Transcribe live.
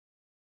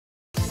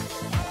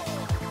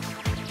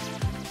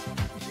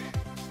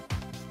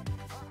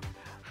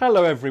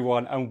Hello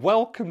everyone and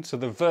welcome to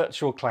the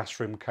Virtual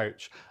Classroom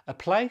Coach, a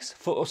place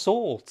for us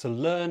all to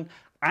learn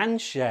and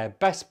share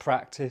best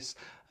practice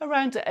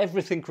around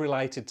everything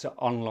related to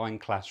online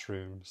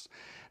classrooms.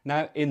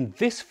 Now in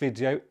this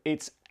video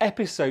it's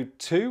episode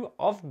 2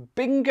 of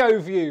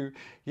Bingoview.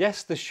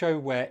 Yes, the show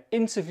where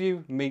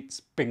interview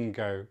meets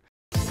bingo.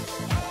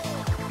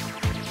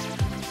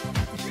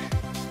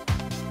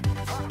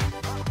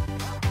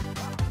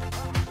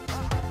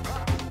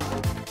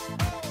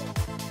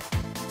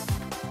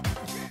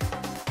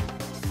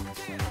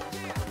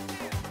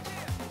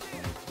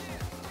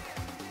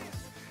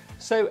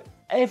 So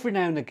every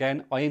now and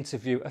again I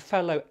interview a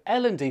fellow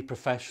L&D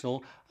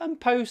professional and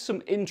pose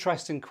some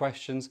interesting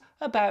questions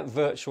about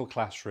virtual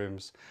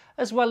classrooms,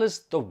 as well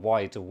as the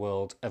wider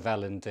world of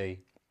L&D.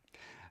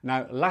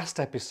 Now last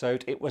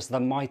episode it was the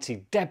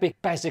mighty Debbie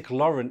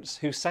Bezic-Lawrence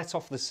who set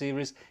off the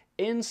series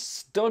in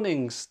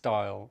stunning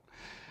style.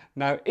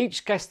 Now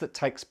each guest that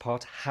takes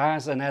part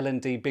has an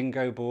L&D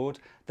bingo board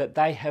that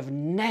they have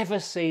never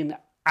seen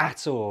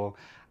at all.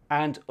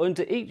 And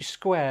under each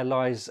square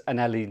lies an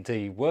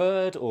L&D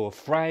word or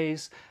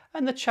phrase,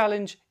 and the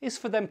challenge is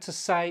for them to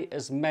say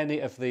as many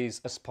of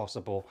these as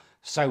possible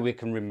so we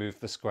can remove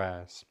the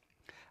squares.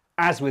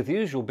 As with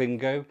usual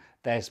bingo,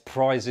 there's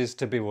prizes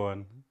to be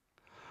won.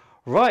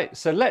 Right,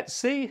 so let's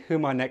see who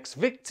my next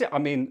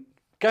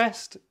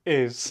guest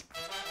is.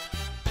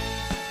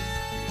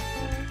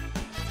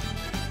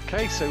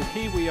 Okay, so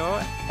here we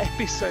are,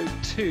 episode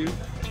 2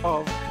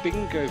 of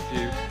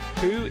Bingoview.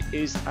 Who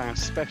is our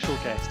special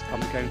guest? I'm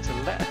going to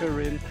let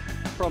her in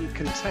from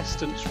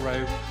contestants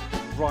row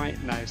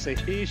right now. So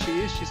here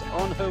she is, she's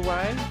on her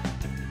way.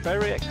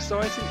 Very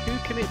exciting. Who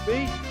can it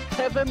be?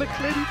 Heather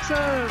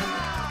McClinton.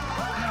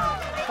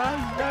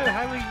 Hello,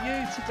 how are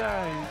you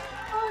today?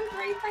 Oh, I'm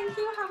great, thank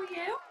you. How are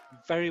you?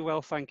 Very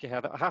well, thank you,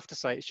 Heather. I have to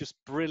say, it's just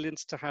brilliant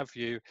to have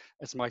you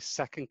as my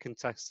second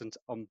contestant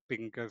on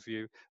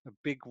Bingoview. A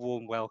big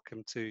warm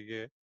welcome to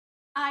you.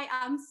 I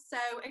am so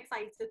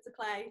excited to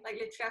play. Like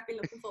literally, I've been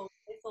looking forward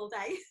to this all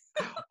day.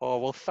 Oh,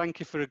 well, thank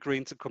you for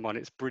agreeing to come on.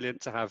 It's brilliant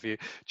to have you.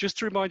 Just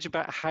to remind you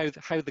about how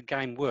the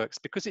game works,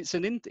 because it's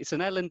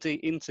an L&D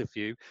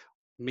interview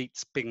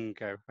meets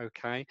bingo,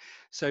 okay?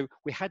 So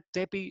we had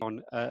Debbie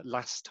on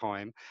last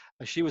time.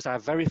 She was our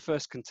very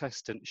first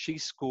contestant. She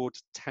scored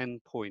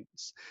 10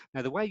 points.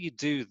 Now, the way you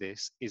do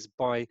this is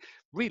by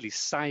really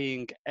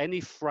saying any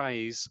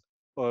phrase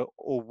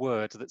or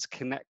word that's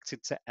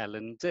connected to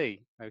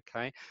L&D,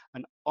 okay?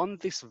 And on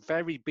this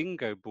very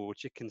bingo board,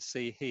 you can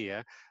see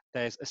here,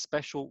 there's a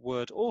special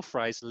word or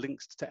phrase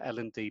linked to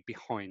L&D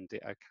behind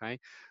it, okay?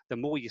 The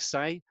more you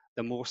say,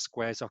 the more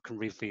squares I can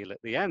reveal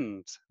at the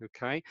end,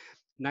 okay?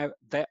 Now,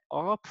 there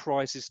are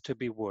prizes to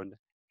be won.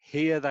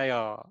 Here they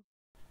are.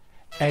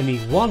 Any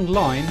one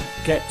line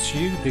gets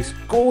you this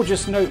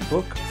gorgeous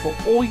notebook for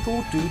all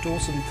your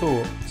doodles and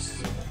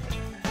thoughts.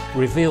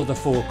 Reveal the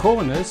 4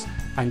 corners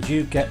and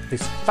you get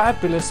this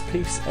fabulous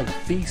piece of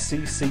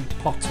VCC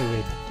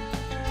pottery.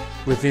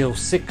 Reveal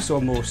 6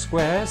 or more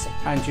squares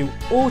and you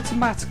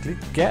automatically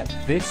get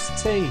this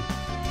tea.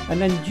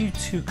 And then you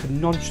too can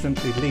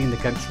nonchalantly lean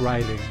against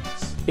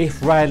railings.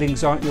 If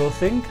railings aren't your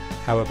thing,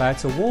 how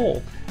about a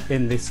wall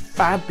in this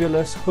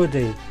fabulous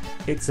hoodie?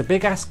 It's a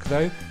big ask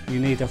though, you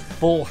need a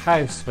full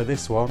house for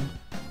this one.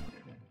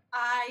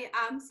 I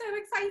am so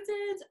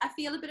excited. I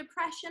feel a bit of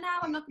pressure now,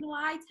 I'm not going to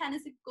lie. 10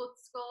 is a good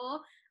score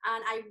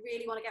and I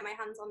really want to get my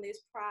hands on those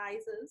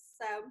prizes.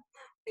 So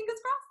fingers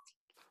crossed.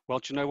 Well,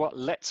 do you know what?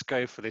 Let's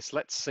go for this.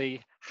 Let's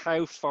see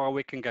how far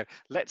we can go.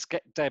 Let's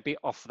get Debbie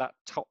off that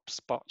top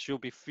spot. She'll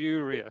be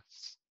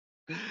furious.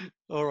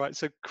 All right,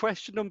 so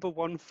question number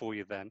 1 for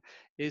you then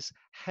is,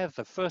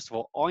 Heather, first of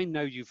all, I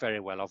know you very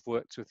well. I've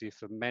worked with you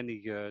for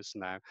many years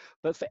now.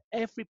 But for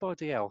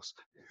everybody else,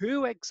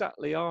 who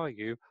exactly are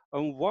you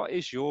and what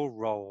is your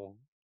role?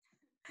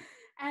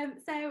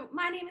 So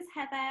my name is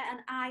Heather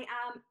and I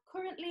am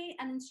currently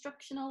an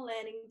instructional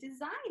learning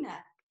designer.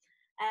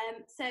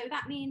 So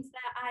that means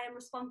that I am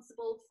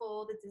responsible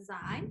for the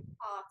design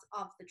part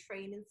of the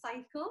training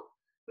cycle.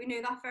 We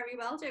know that very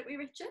well, don't we,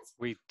 Richard?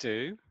 We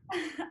do.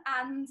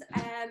 And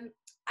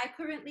I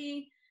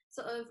currently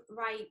sort of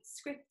write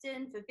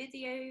scripting for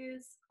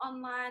videos,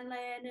 online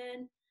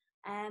learning,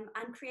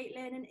 and create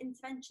learning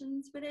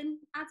interventions within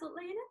adult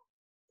learning.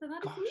 So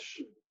that is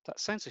me. That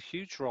sounds a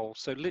huge role.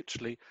 So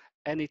literally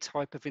any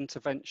type of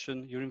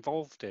intervention you're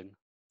involved in.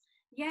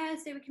 Yeah,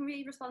 so we can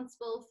be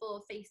responsible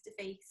for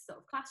face-to-face sort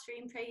of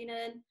classroom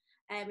training.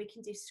 We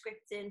can do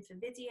scripting for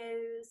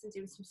videos and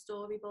doing some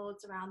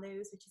storyboards around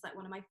those, which is like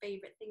one of my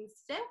favourite things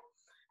to do.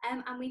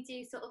 And we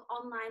do sort of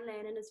online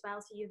learning as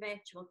well, so your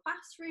virtual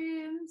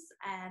classrooms,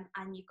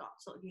 and you've got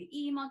sort of your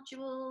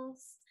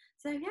e-modules.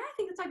 So yeah, I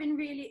think that I've been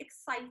really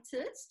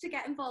excited to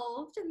get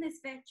involved in this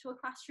virtual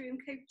classroom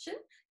coaching.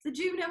 So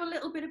do know a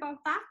little bit about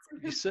that,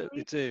 and You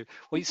certainly hopefully do.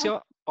 Well, can you see,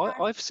 help you guys.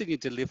 I've seen you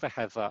deliver,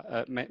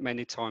 Heather,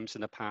 many times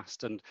in the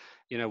past, and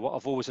you know what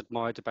I've always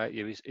admired about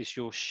you is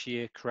your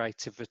sheer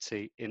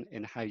creativity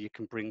in how you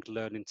can bring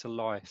learning to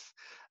life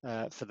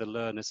for the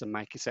learners and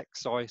make it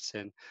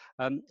exciting.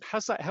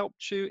 Has that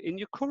helped you in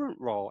your current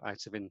role,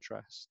 out of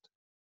interest?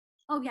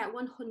 Oh yeah,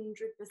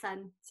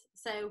 100%.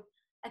 So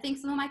I think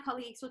some of my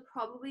colleagues would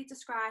probably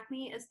describe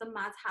me as the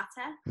Mad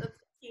Hatter of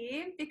the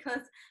team,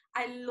 because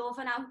I love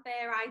an out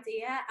there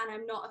idea and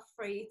I'm not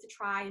afraid to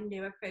try a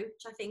new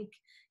approach. I think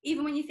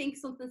even when you think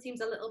something seems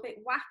a little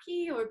bit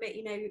wacky or a bit,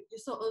 you're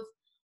sort of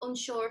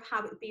unsure of how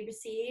it would be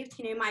received,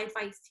 my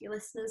advice to your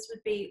listeners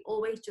would be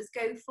always just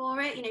go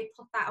for it,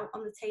 put that out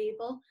on the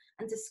table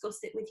and discuss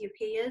it with your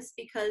peers,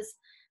 because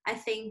I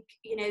think,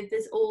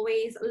 there's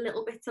always a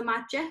little bit of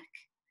magic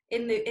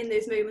in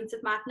those moments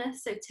of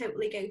madness, so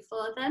totally go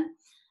for them.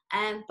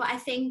 But I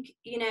think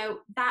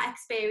that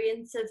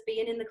experience of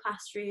being in the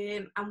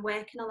classroom and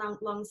working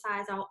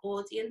alongside our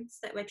audience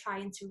that we're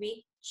trying to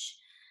reach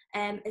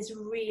has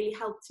really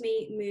helped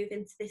me move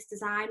into this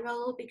design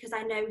role, because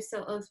I know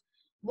sort of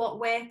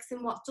what works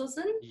and what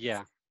doesn't.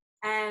 Yeah.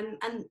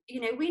 And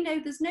we know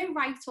there's no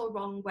right or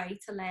wrong way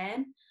to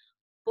learn,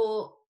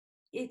 but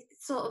it's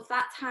sort of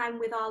that time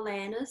with our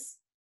learners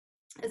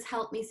has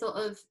helped me sort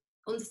of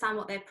understand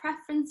what their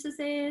preferences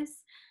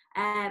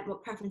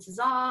what preferences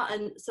are,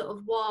 and sort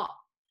of what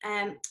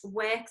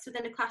works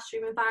within a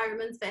classroom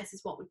environment versus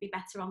what would be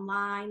better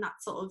online. That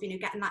sort of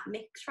getting that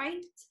mix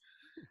right.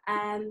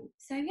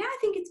 So yeah, I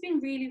think it's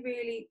been really,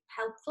 really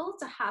helpful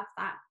to have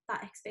that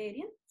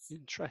experience.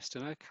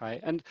 Interesting. Okay.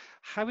 And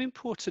how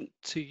important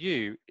to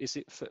you is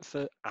it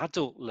for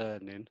adult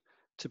learning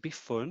to be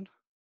fun?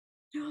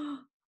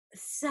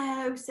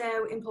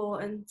 So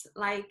important.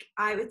 Like,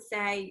 I would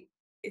say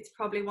it's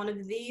probably one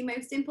of the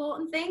most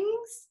important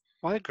things.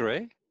 I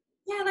agree.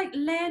 Yeah, like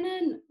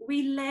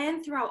we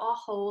learn throughout our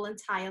whole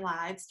entire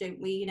lives,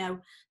 don't we?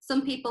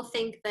 Some people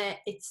think that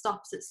it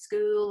stops at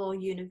school or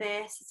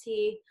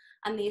university,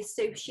 and they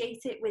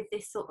associate it with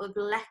this sort of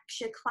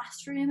lecture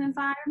classroom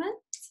environment,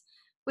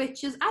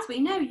 which is, as we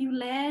know, you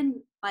learn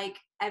like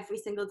every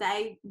single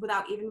day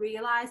without even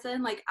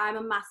realizing. Like, I'm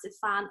a massive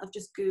fan of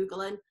just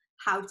Googling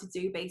how to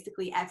do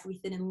basically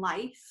everything in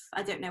life.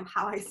 I don't know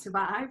how I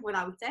survive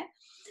without it.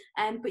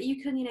 But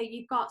you can,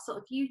 you've got sort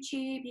of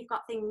YouTube, you've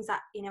got things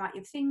that, at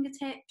your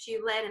fingertips.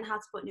 You learn how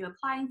to put new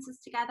appliances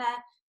together.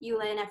 You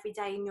learn every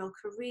day in your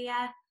career.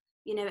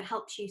 It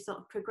helps you sort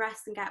of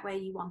progress and get where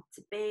you want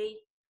to be.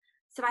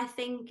 So I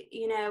think,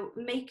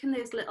 making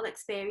those little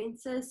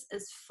experiences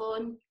as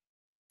fun,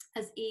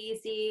 as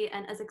easy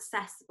and as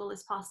accessible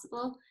as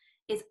possible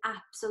is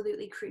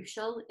absolutely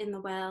crucial in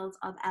the world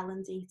of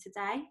L&D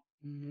today.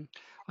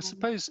 I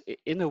suppose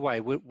in a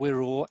way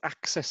we're all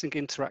accessing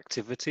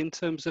interactivity in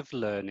terms of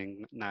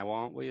learning now,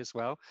 aren't we, as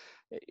well?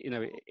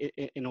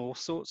 In all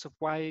sorts of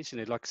ways,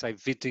 like I say,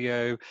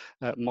 video,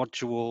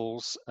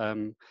 modules,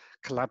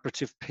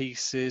 collaborative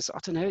pieces. I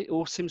don't know, it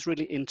all seems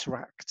really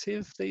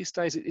interactive these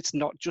days. It's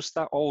not just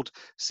that old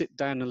sit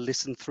down and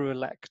listen through a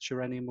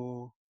lecture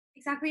anymore.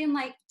 Exactly, and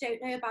like,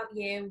 don't know about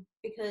you,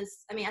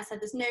 because I mean, I said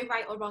there's no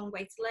right or wrong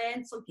way to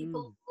learn. Some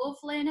people love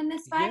learning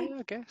this way. Yeah,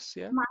 I guess,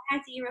 yeah. My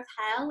idea of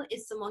hell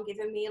is someone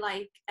giving me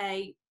like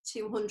a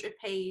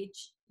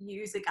 200-page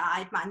user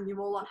guide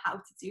manual on how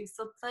to do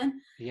something.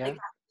 Yeah. Like,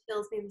 that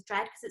fills me with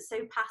dread, because it's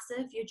so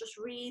passive. You're just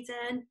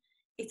reading.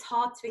 It's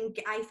hard to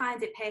I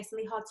find it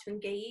personally hard to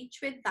engage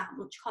with that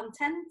much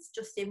content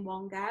just in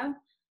one go.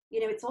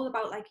 It's all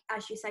about, like,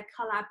 as you said,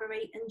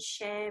 collaborating,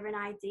 sharing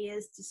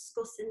ideas,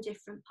 discussing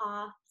different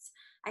parts.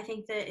 I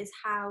think that is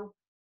how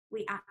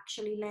we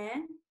actually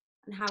learn,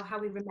 and how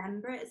we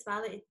remember it as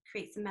well. It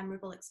creates a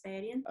memorable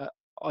experience.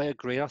 I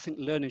agree. I think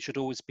learning should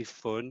always be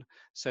fun,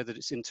 so that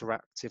it's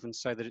interactive and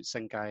so that it's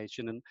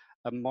engaging.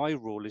 And my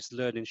rule is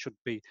learning should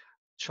be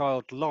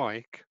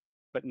childlike,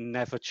 but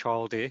never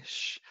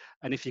childish.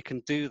 And if you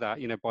can do that,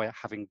 by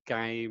having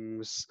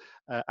games,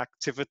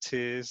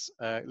 activities,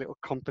 little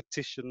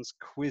competitions,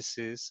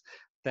 quizzes,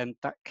 then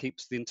that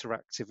keeps the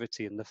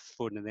interactivity and the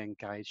fun and the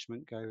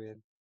engagement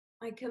going.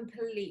 I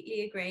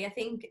completely agree. I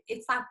think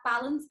it's that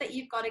balance that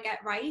you've got to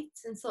get right.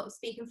 And sort of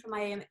speaking from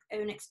my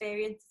own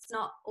experience, it's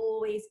not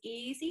always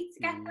easy to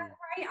get that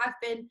right. I've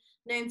been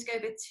known to go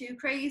a bit too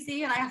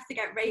crazy, and I have to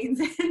get reins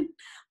in.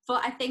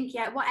 But I think,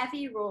 yeah, whatever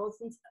your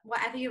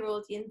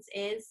audience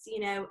is,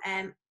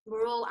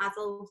 we're all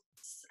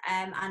adults,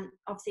 and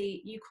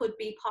obviously you could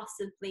be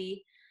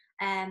possibly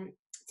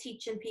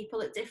teaching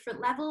people at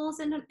different levels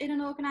in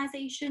an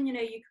organisation. You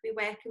could be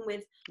working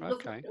with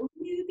lovely little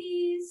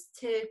newbies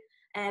to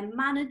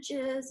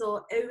managers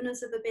or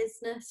owners of a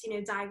business,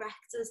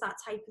 directors, that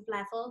type of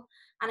level.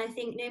 And I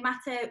think no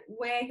matter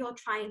where you're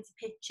trying to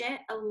pitch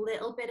it, a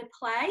little bit of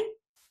play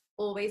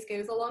always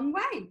goes a long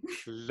way.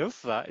 Love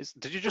that.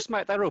 Did you just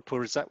make that up,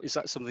 or is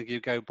that something you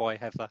go by,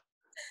 Heather?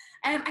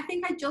 I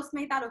think I just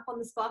made that up on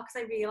the spot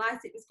because I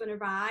realised it was going to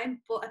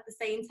rhyme, but at the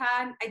same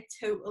time, I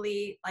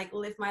totally like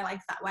live my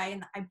life that way,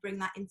 and I bring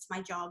that into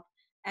my job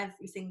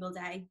every single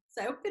day.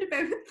 So a bit of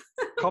both.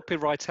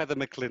 Copyright Heather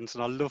McClinton.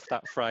 I love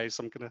that phrase.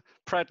 I'm going to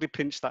proudly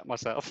pinch that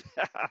myself.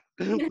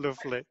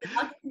 Lovely.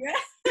 I'll do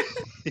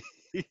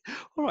it.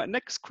 All right,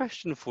 next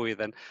question for you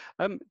then.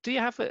 Do you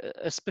have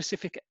a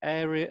specific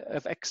area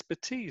of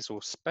expertise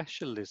or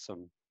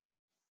specialism?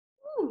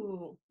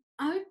 Ooh,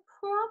 I would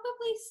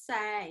probably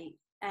say,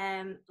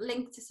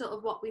 linked to sort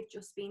of what we've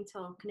just been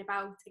talking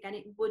about, again,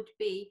 it would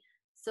be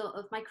sort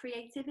of my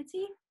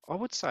creativity. I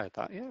would say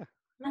that, yeah.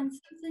 And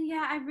something,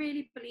 yeah, I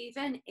really believe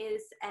in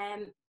is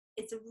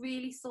it's a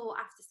really sought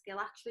after skill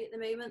actually at the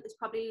moment. There's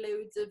probably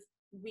loads of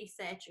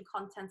research and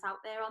content out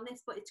there on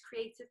this, but it's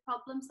creative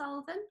problem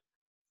solving.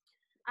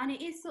 And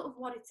it is sort of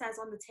what it says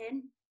on the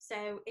tin.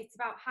 So it's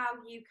about how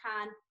you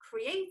can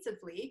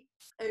creatively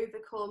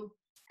overcome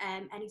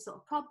any sort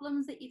of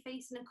problems that you're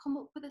facing and come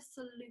up with a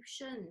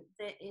solution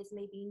that is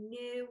maybe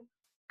new,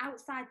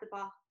 outside the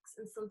box,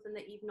 and something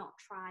that you've not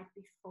tried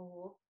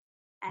before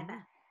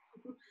ever.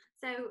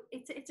 So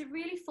it's a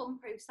really fun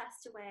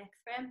process to work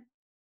through.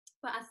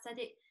 But as I said,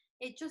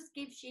 it just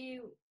gives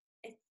you,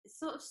 it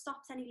sort of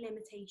stops any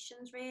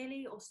limitations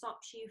really, or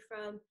stops you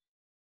from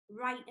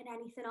writing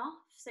anything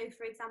off. So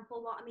for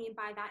example, what I mean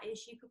by that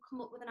is you could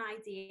come up with an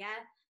idea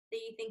that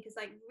you think is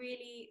like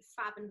really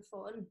fab and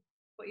fun,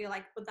 but you're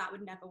like, but that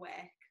would never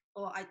work.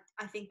 Or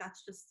I think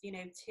that's just, you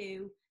know,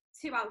 too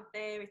out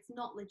there, it's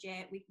not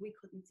legit, we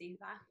couldn't do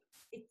that.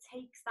 It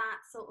takes that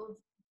sort of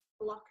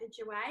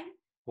blockage away.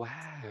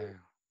 Wow.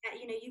 So,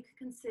 you know, you could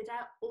consider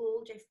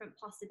all different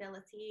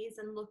possibilities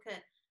and look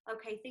at,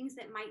 okay, things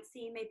that might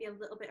seem maybe a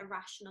little bit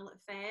irrational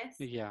at first,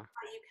 Yeah.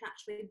 how you can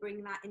actually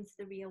bring that into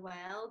the real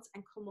world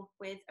and come up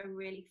with a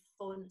really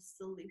fun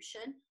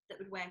solution that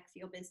would work for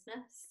your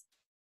business.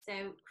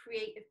 So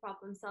creative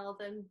problem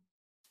solving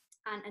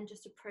and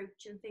just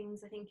approaching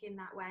things, I think, in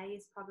that way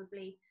is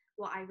probably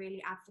what I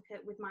really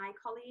advocate with my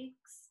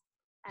colleagues.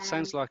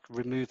 Sounds like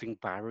removing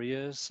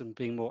barriers and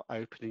being more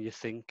open in your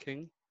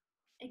thinking.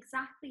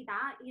 Exactly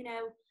that, you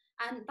know,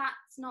 and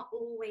that's not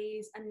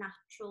always a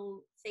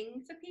natural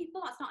thing for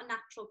people. That's not a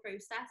natural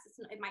process.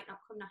 It might not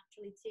come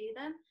naturally to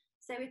them.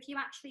 So if you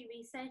actually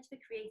research the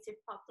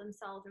creative problem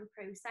solving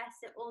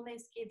process, it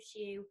almost gives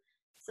you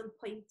some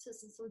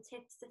pointers and some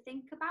tips to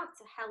think about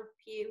to help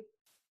you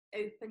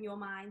open your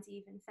mind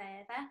even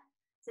further.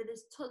 So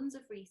there's tons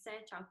of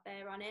research out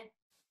there on it,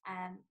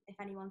 if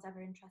anyone's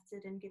ever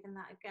interested in giving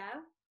that a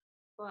go.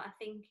 But I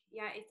think,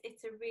 yeah,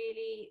 it's a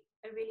really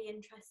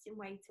interesting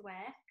way to work.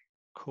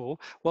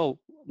 Cool. Well,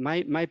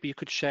 maybe you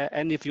could share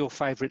any of your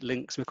favourite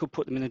links. We could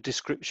put them in the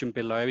description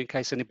below in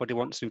case anybody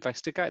wants to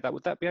investigate that.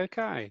 Would that be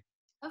okay?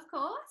 Of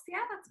course,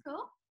 yeah, that's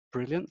cool.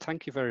 Brilliant.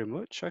 Thank you very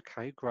much.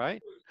 Okay,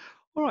 great.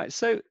 All right,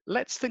 so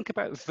let's think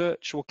about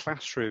virtual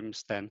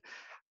classrooms then.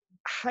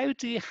 How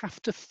do you have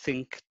to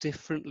think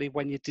differently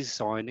when you're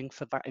designing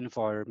for that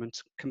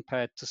environment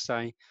compared to,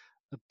 say,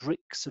 a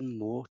bricks and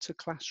mortar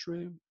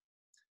classroom?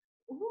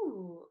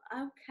 Ooh,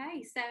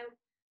 okay. So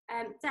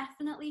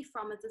definitely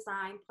from a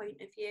design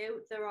point of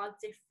view, there are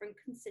different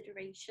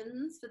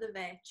considerations for the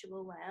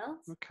virtual world.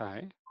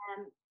 Okay.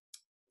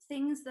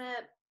 Things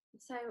that,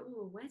 so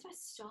where do I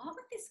start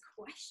with this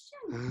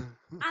question?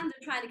 And I'm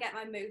trying to get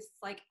my most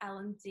like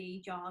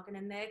L&D jargon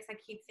in there because I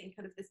keep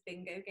thinking of this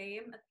bingo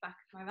game at the back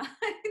of my mind.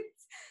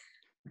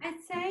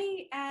 I'd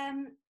say,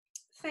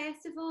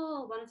 first of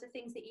all, one of the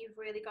things that you've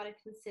really got to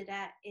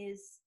consider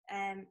is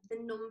the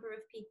number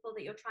of people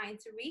that you're trying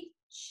to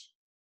reach,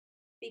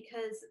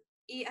 because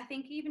I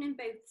think even in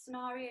both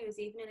scenarios,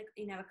 even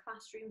in a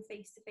classroom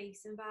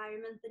face-to-face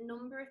environment, the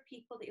number of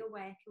people that you're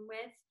working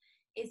with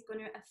is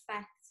going to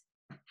affect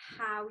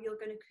how you're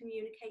going to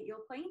communicate your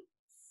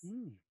points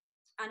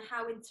and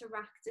how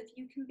interactive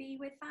you can be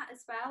with that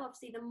as well.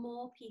 Obviously, the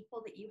more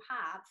people that you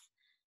have,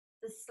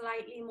 the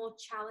slightly more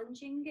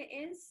challenging it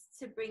is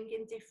to bring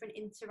in different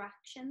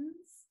interactions.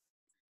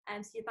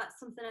 So that's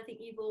something I think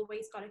you've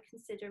always got to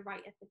consider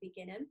right at the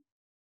beginning.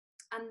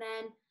 And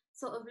then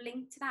sort of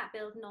linked to that,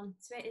 building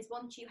onto it, is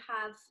once you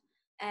have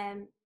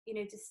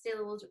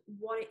distilled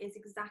what it is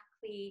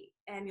exactly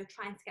you're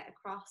trying to get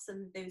across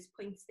and those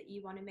points that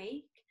you want to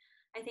make.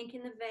 I think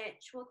in the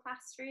virtual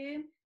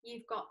classroom,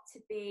 you've got to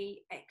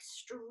be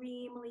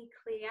extremely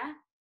clear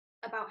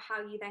about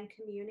how you then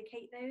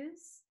communicate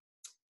those.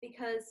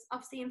 Because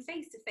obviously in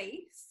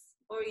face-to-face,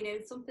 or, you know,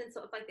 something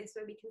sort of like this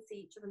where we can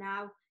see each other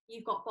now,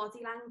 you've got body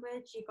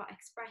language, you've got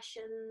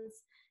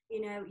expressions, you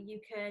know, you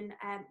can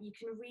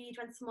read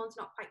when someone's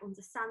not quite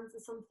understanding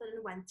something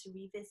and when to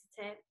revisit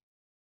it.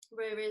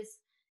 Whereas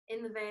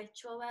in the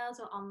virtual world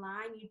or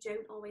online, you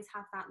don't always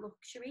have that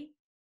luxury.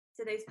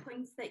 So those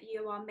points that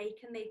you are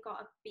making, they've got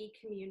to be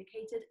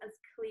communicated as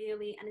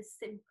clearly and as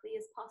simply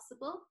as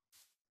possible.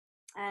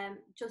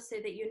 Just so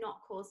that you're not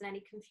causing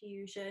any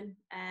confusion,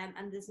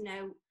 and there's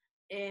no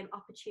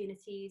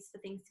opportunities for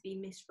things to be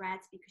misread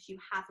because you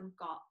haven't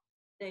got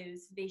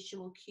those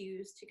visual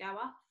cues to go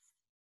off.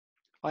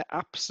 I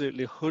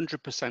absolutely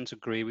 100%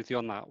 agree with you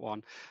on that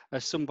one.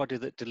 As somebody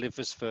that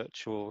delivers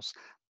virtuals,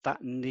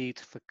 that need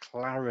for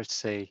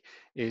clarity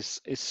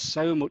is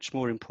so much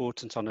more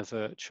important on a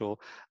virtual,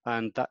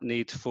 and that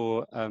need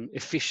for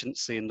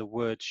efficiency in the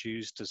words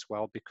used as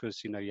well,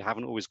 because you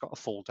haven't always got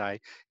a full day.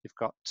 You've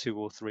got 2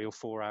 or 3 or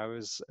 4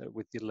 hours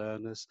with your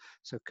learners.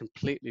 So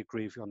completely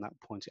agree with you on that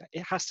point.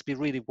 It has to be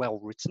really well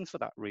written for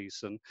that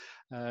reason,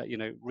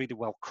 really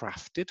well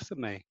crafted for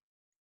me.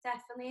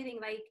 Definitely, I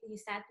think, like you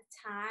said,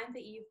 the time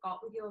that you've got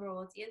with your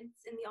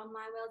audience in the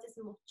online world is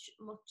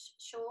much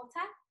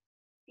shorter.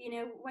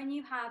 When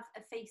you have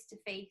a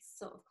face-to-face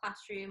sort of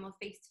classroom or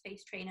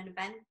face-to-face training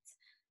event,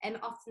 it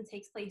often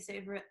takes place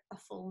over a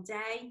full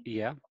day.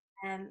 Yeah.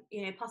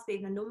 Possibly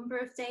even a number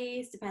of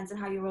days, depends on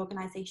how your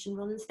organisation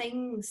runs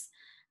things.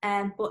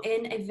 But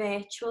in a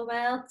virtual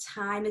world,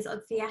 time is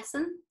of the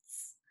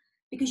essence,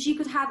 because you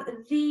could have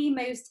the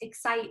most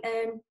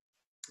exciting,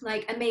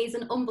 like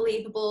amazing,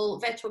 unbelievable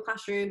virtual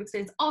classroom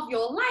experience of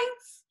your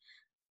life,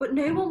 but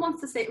no one wants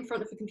to sit in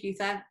front of a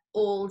computer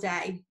all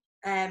day.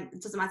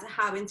 It doesn't matter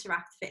how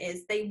interactive it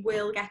is, they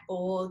will get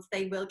bored,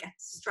 they will get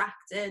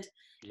distracted.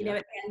 Yeah.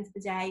 At the end of the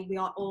day, we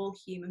are all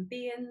human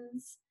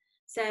beings.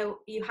 So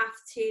you have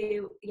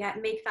to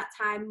make that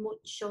time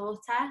much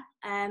shorter.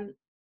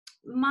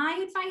 My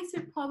advice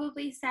would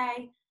probably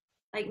say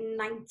like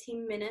 90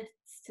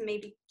 minutes to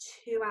maybe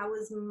 2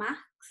 hours max,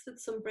 with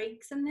some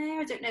breaks in there.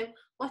 I don't know.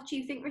 What do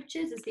you think,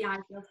 Richard, is the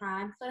ideal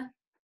time for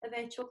a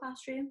virtual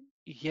classroom?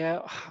 Yeah,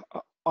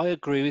 I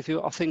agree with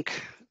you. I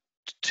think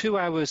 2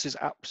 hours is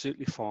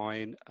absolutely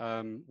fine.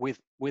 With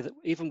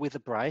even with a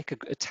break, a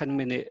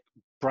 10-minute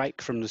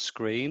break from the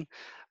screen.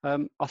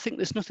 I think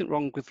there's nothing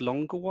wrong with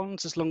longer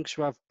ones, as long as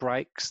you have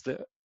breaks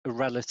that are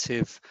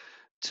relative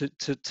to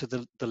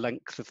the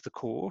length of the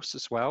course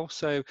as well.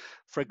 So,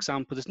 for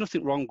example, there's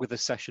nothing wrong with a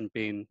session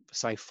being,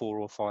 say, 4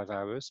 or 5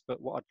 hours,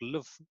 but what I'd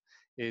love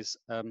is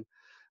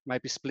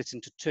maybe split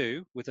into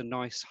two with a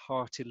nice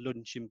hearty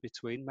lunch in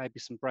between, maybe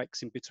some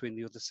breaks in between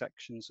the other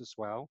sections as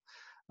well.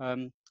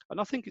 And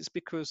I think it's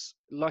because,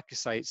 like you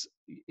say,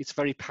 it's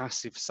very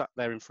passive, sat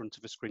there in front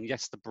of a screen.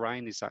 Yes, the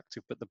brain is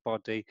active, but the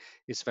body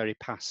is very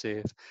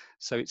passive.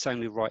 So it's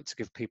only right to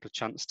give people a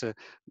chance to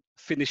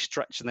finish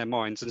stretching their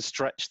minds and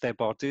stretch their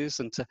bodies,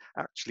 and to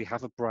actually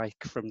have a break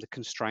from the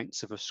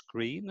constraints of a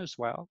screen as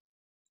well.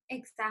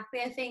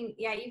 Exactly. I think,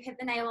 you've hit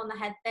the nail on the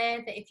head there,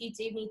 that if you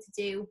do need to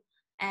do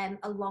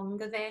a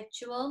longer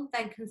virtual,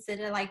 then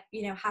consider, like,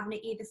 having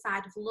it either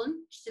side of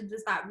lunch. So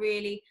there's that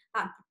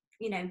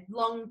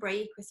long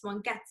break where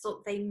someone gets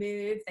up, they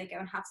move, they go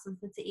and have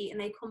something to eat,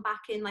 and they come back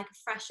in like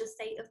a fresher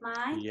state of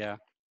mind. Yeah.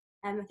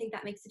 I think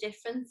that makes a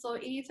difference. Or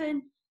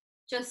even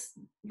just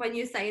when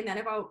you're saying then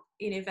about,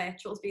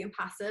 virtuals being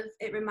passive,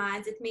 it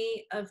reminded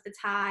me of the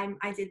time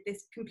I did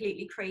this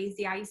completely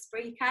crazy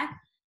icebreaker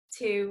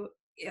to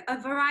a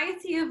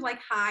variety of like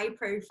high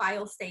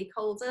profile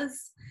stakeholders,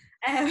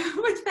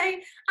 which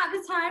they at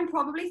the time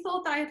probably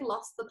thought that I had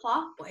lost the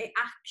plot, but they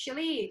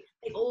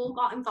all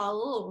got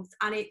involved,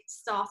 and it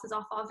started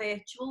off our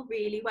virtual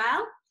really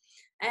well.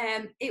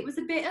 It was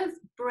a bit of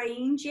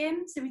brain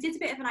gym. So we did a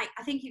bit of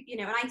I think,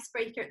 an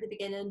icebreaker at the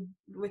beginning,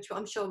 which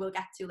I'm sure we'll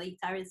get to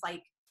later, is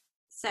like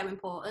so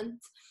important.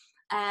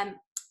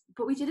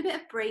 But we did a bit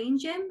of brain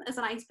gym as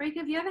an icebreaker.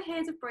 Have you ever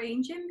heard of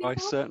brain gym I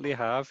before? certainly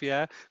have,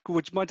 yeah.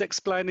 Would you mind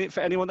explaining it for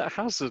anyone that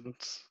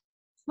hasn't?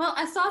 Well,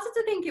 I started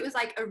to think it was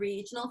like a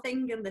regional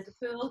thing in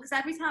Liverpool, because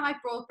every time I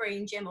brought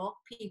brain gym up,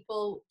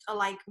 people are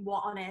like,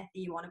 what on earth are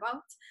you on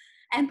about?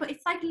 But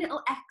it's like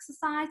little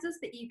exercises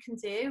that you can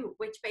do,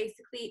 which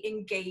basically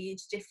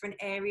engage different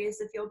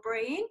areas of your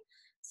brain.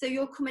 So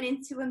you're coming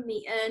into a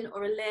meeting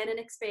or a learning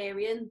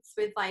experience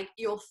with like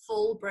your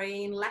full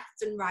brain,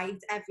 left and right,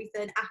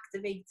 everything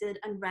activated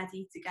and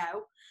ready to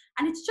go.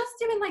 And it's just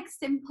doing like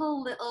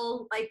simple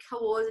little like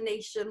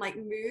coordination, like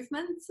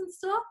movements and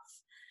stuff.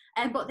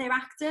 But they're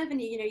active,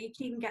 and you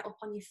can even get up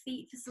on your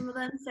feet for some of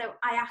them. So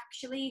I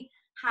actually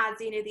had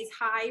these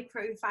high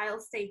profile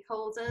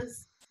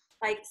stakeholders,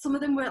 like some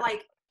of them were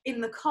like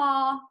in the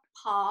car,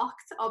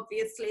 parked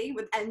obviously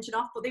with engine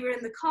off, but they were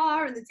in the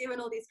car and they're doing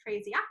all these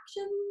crazy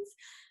actions,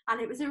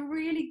 and it was a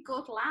really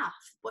good laugh.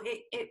 But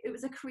it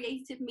was a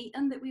creative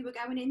meeting that we were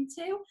going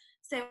into,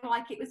 so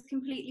like it was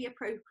completely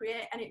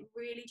appropriate, and it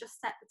really just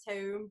set the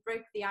tone,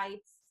 broke the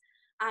ice,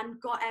 and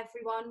got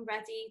everyone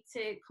ready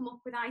to come up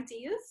with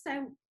ideas.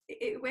 So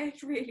it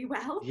worked really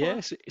well.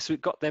 Yes, so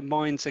it got their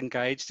minds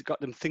engaged. It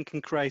got them thinking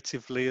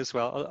creatively as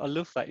well. I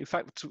love that. In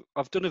fact,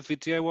 I've done a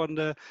video on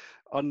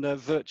the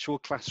virtual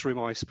classroom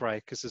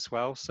icebreakers as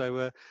well.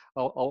 So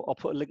I'll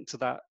put a link to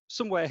that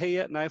somewhere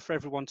here now for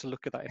everyone to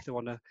look at that if they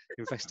want to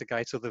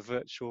investigate other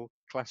virtual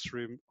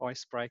classroom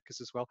icebreakers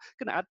as well.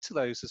 I'm going to add to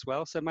those as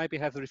well. So maybe,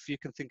 Heather, if you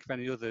can think of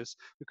any others,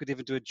 we could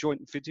even do a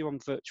joint video on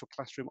virtual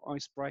classroom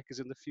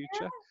icebreakers in the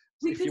future.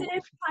 We If could you,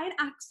 try and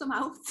act them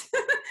out.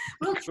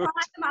 We'll good. try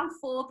them out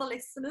for the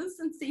listeners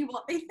and see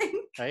what they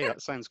think. Hey,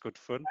 that sounds good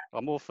fun.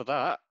 I'm all for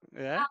that.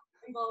 Yeah.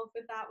 I'm involved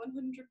with that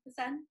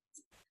 100%.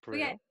 But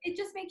yeah, Brilliant. it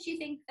just makes you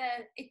think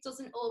that it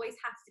doesn't always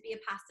have to be a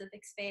passive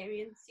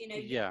experience. You know,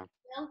 Yeah.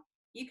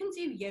 you can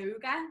do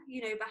yoga,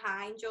 you know,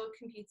 behind your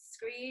computer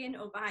screen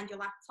or behind your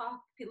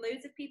laptop.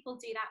 Loads of people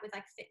do that with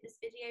like fitness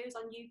videos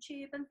on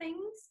YouTube and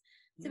things.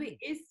 So it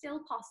Mm. is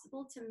still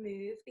possible to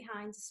move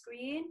behind a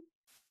screen.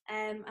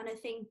 And I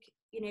think,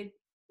 you know,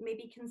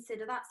 maybe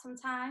consider that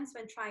sometimes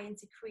when trying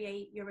to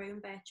create your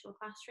own virtual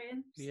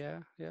classrooms.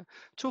 Yeah, yeah.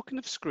 Talking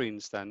of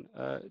screens then,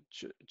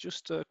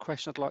 just a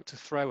question I'd like to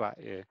throw at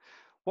you.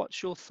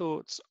 What's your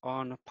thoughts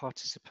on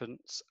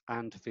participants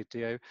and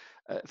video?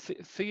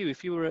 For you,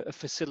 if you were a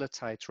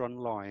facilitator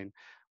online,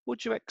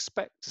 would you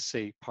expect to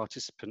see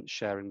participants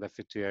sharing their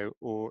video,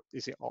 or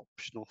is it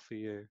optional for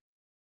you?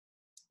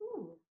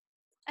 Ooh.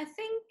 I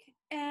think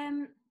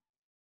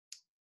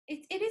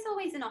it is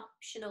always an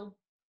optional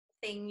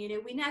thing. You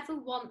know, we never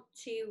want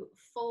to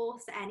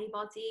force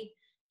anybody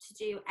to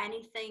do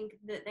anything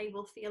that they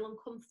will feel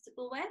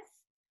uncomfortable with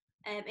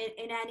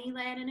in any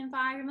learning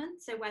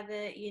environment. So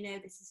whether, you know,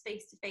 this is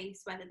face to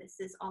face, whether this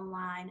is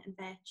online and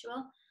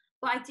virtual.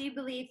 But I do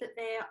believe that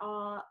there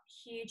are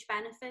huge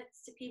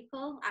benefits to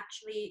people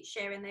actually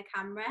sharing their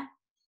camera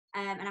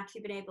and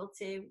actually being able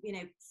to, you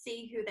know,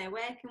 see who they're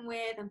working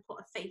with and put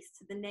a face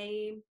to the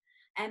name.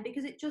 And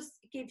because it just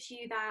gives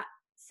you that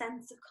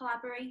sense of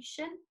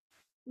collaboration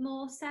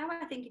more so.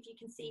 I think if you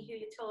can see who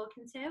you're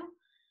talking to,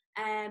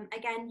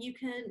 again, you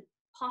can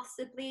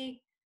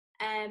possibly,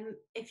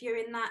 if you're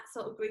in that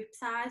sort of group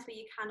size where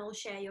you can all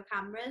share your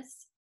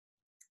cameras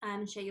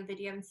and share your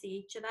video and see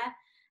each other,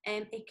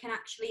 it can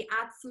actually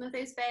add some of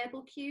those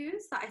verbal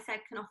cues that I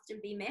said can often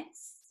be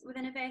missed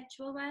within a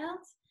virtual world.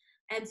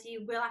 So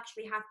you will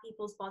actually have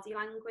people's body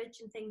language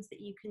and things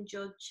that you can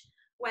judge,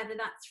 whether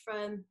that's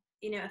from,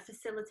 you know, a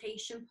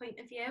facilitation point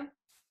of view,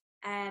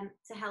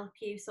 to help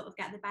you sort of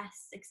get the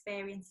best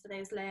experience for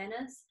those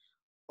learners,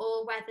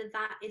 or whether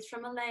that is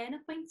from a learner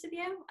point of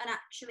view and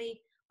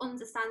actually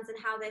understanding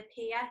how their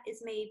peer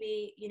is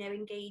maybe, you know,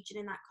 engaging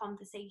in that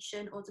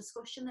conversation or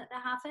discussion that they're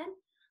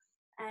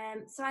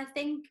having. So I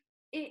think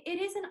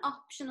it is an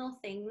optional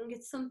thing.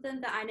 It's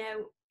something that I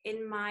know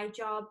in my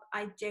job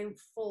I don't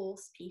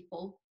force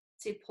people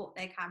to put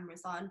their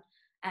cameras on,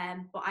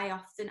 but I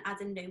often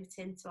add a note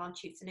into our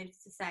tutor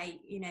notes to say,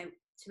 you know,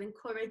 to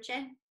encourage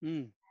it,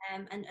 Mm.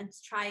 and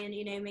to try and,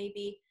 you know,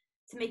 maybe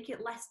to make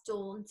it less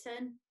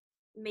daunting,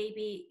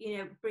 maybe, you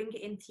know, bring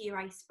it into your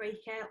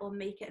icebreaker or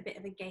make it a bit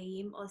of a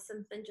game or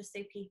something, just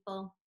so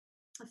people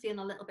are feeling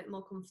a little bit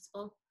more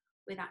comfortable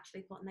with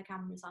actually putting their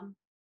cameras on.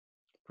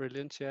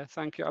 Brilliant, yeah,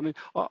 thank you. I mean,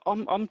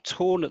 I'm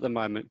torn at the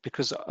moment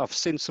because I've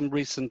seen some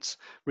recent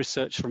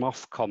research from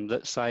Ofcom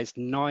that says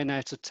 9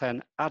 out of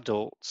 10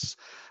 adults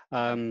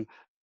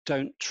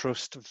don't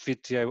trust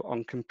video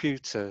on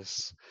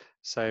computers.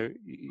 So,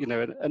 you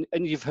know,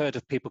 and you've heard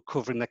of people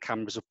covering their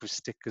cameras up with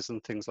stickers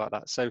and things like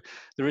that. So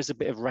there is a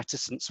bit of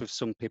reticence with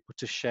some people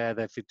to share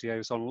their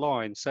videos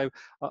online. So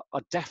I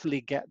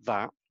definitely get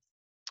that.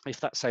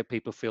 If that's how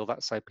people feel,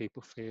 that's how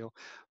people feel.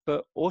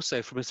 But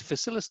also from a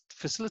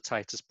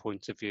facilitator's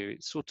point of view,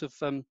 it's sort of,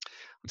 I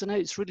don't know,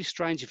 it's really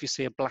strange if you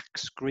see a black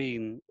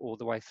screen all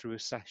the way through a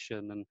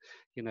session and,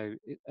 you know,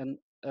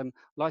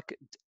 like,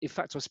 in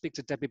fact, I was speaking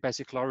to Debbie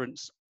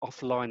Basic-Lawrence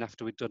offline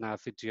after we'd done our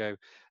video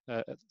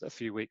a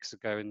few weeks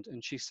ago,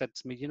 and she said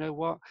to me, you know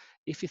what,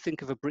 if you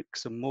think of a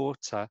bricks and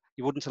mortar,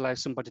 you wouldn't allow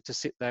somebody to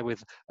sit there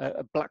with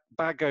a black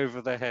bag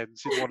over their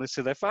heads. You'd want to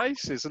see their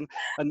faces. And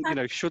you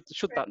know, should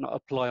that not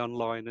apply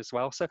online as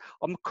well? So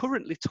I'm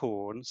currently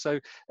torn. So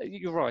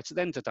you're right, at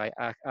the end of the day,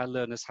 our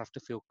learners have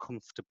to feel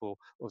comfortable,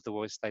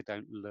 otherwise they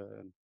don't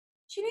learn.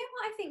 Do you know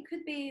what I think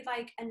could be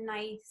like a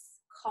nice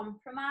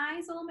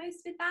compromise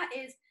almost with that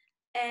is,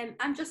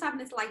 I'm just having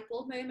this light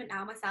bulb moment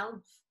now myself.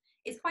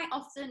 It's quite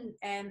often,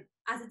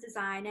 as a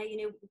designer, you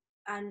know,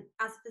 and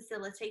as a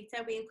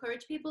facilitator, we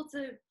encourage people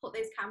to put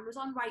those cameras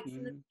on right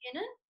from the Mm,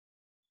 beginning.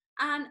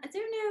 And I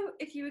don't know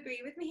if you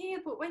agree with me here,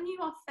 but when you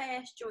are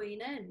first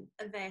joining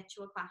a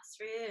virtual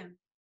classroom,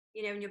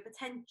 you know, and you're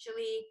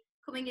potentially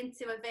coming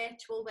into a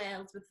virtual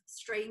world with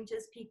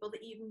strangers, people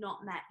that you've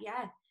not met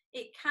yet,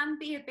 it can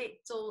be a bit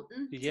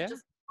daunting to yeah,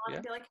 just on yeah.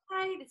 and be like,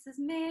 "Hey, this is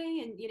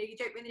me," and you know, you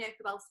don't really know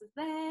who else is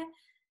there.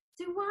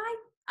 So why?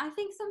 I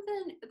think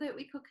something that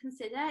we could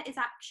consider is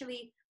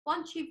actually,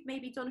 once you've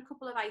maybe done a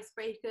couple of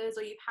icebreakers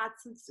or you've had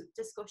some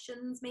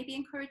discussions, maybe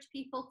encourage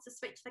people to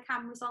switch the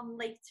cameras on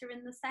later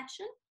in the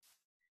session,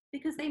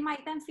 because they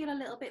might then feel a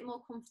little bit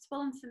more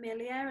comfortable and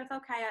familiar of,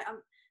 okay,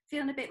 I'm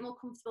feeling a bit more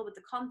comfortable with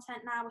the content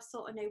now, I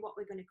sort of know what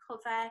we're going to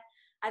cover,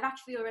 I've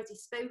actually already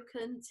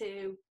spoken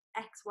to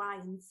X, Y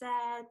and Z,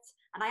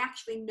 and I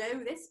actually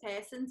know this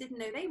person, didn't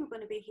know they were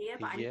going to be here,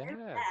 but I know Yeah.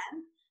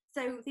 them.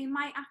 So they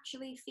might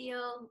actually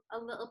feel a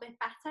little bit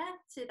better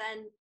to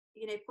then,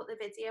 you know, put the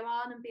video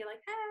on and be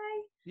like,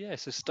 hey, Yeah,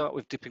 so start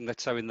with dipping their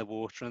toe in the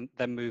water and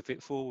then move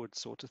it forward,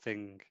 sort of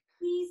thing.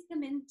 ease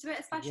them into it,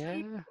 especially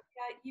if Yeah.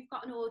 you've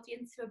got an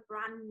audience who are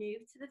brand new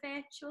to the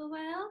virtual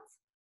world.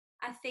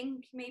 I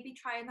think maybe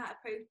trying that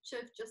approach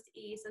of just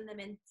easing them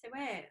into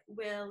it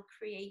will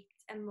create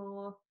a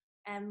more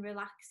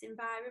relaxed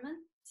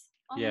environment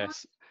online.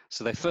 Yes.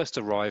 So they first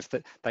arrive,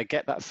 that they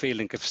get that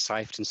feeling of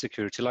safety and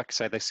security. Like I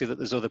say, they see that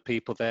there's other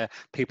people there,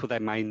 people they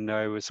may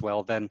know as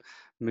well, then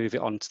move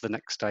it on to the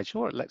next stage.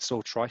 All right, let's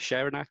all try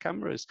sharing our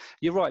cameras.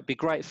 You're right, it'd be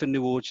great for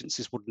new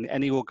audiences, wouldn't it?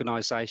 Any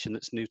organisation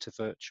that's new to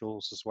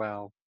virtuals as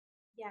well.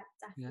 Yeah,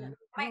 Yeah. definitely.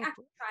 I might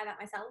actually try that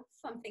myself.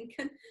 I'm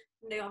thinking,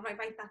 no, I might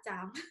write that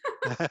down.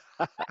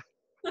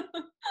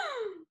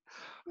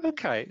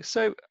 Okay,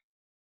 so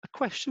a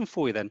question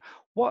for you then.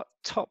 What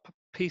top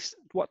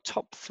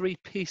three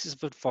pieces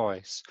of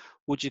advice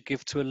would you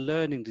give to a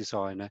learning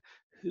designer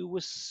who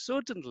was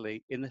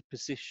suddenly in a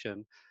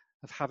position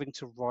of having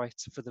to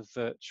write for the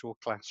virtual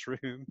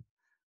classroom?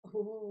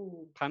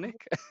 Oh, Panic?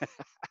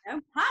 no,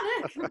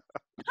 panic!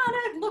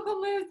 Panic! Look,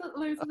 I'm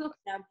losing up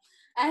now.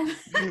 Um,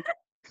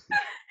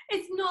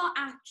 it's not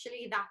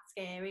actually that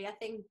scary. I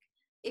think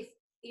if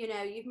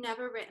you've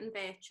never written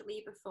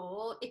virtually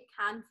before, it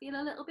can feel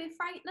a little bit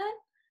frightening,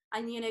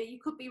 and you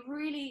could be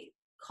really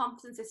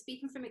confident. So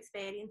speaking from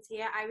experience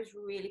here, I was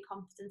really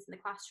confident in the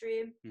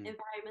classroom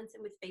environment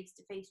and with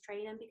face-to-face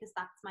training because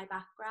that's my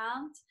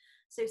background.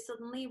 So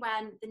suddenly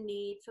when the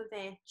need for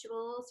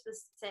virtuals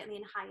was certainly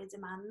in higher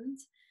demand,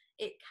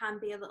 it can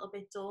be a little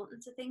bit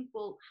daunting to think,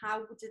 well,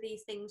 how do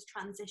these things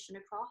transition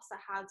across, or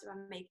how do I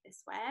make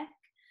this work?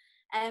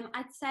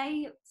 I'd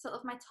say sort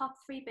of my top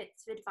 3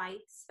 bits of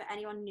advice for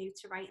anyone new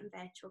to writing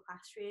virtual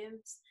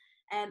classrooms,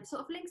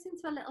 sort of links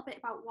into a little bit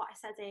about what I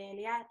said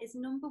earlier, is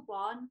number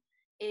 1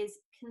 is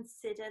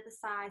consider the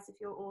size of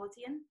your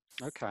audience.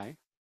 Okay.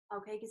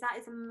 Okay, because that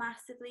is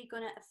massively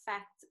going to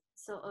affect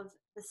sort of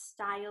the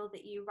style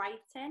that you write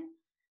in,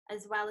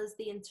 as well as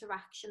the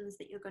interactions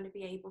that you're going to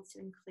be able to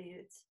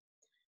include.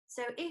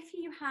 So if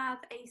you have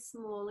a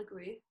smaller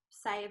group,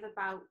 say of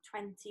about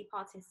 20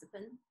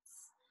 participants,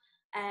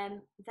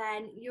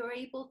 then you're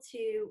able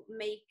to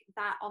make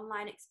that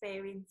online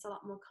experience a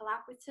lot more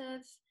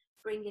collaborative,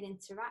 bring in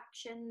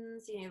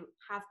interactions,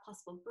 have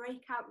possible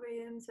breakout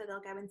rooms where they'll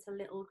go into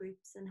little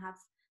groups and have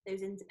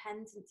those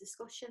independent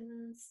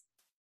discussions.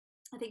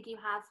 I think you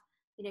have,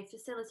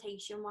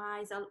 facilitation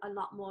wise, a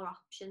lot more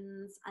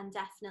options, and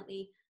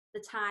definitely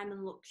the time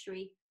and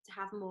luxury to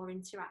have more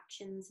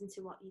interactions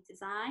into what you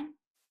design.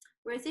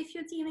 Whereas if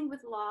you're dealing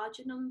with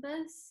larger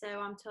numbers, so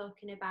I'm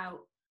talking about,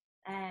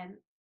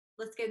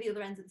 let's go the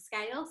other end of the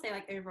scale, say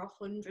like over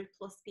 100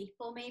 plus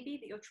people maybe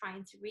that you're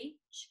trying to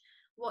reach,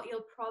 what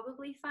you'll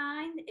probably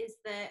find is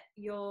that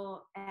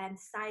your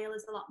style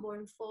is a lot more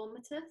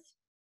informative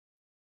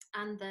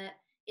and the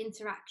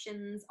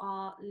interactions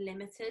are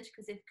limited.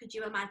 Because could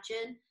you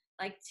imagine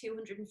like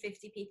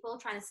 250 people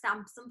trying to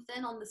stamp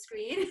something on the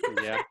screen?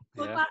 Yeah.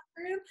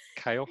 Classroom?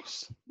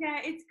 Chaos. Yeah,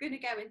 it's going to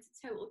go into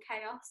total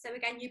chaos. So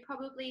again, you're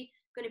probably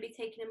going to be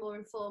taking a more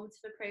informative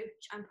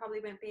approach and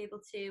probably won't be able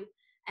to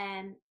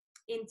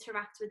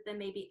interact with them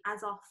maybe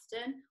as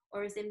often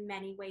or as in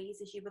many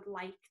ways as you would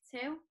like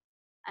to.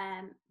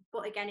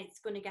 But again, it's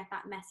going to get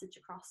that message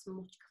across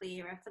much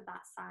clearer for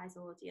that size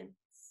audience.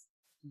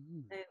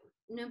 So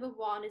number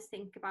 1 is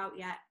think about,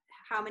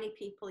 how many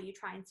people are you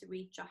trying to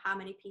reach, or how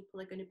many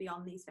people are going to be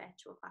on these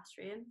virtual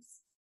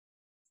classrooms?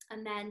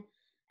 And then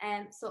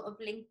sort of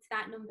linked to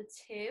that, number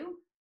 2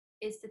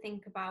 is to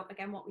think about,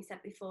 again, what we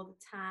said before, the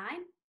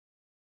time.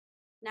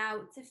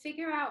 Now, to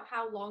figure out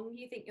how long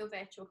you think your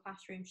virtual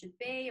classroom should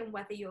be and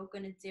whether you're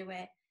going to do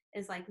it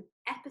as like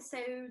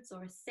episodes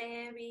or a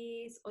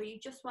series, or you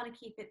just want to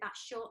keep it that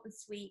short and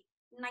sweet,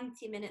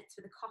 90 minutes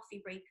with a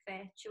coffee break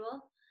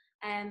virtual,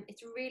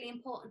 it's really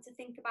important to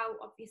think about,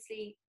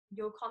 obviously,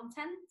 your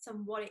content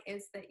and what it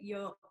is that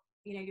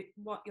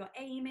what your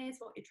aim is,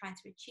 what you're trying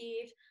to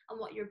achieve, and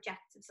what your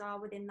objectives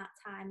are within that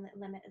time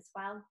limit as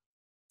well.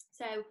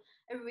 So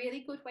a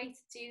really good way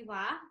to do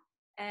that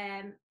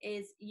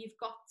is you've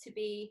got to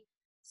be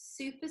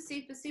super,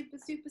 super, super,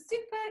 super,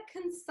 super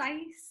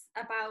concise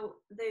about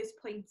those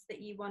points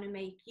that you want to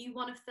make. You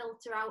want to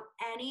filter out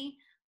any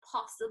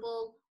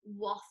possible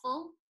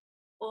waffle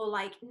or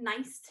like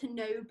nice to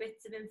know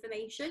bits of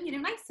information.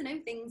 Nice to know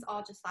things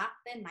are just that,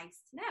 they're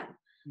nice to know.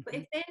 But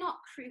if they're not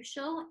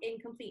crucial in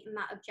completing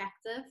that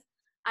objective,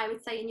 I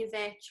would say in your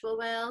virtual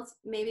world,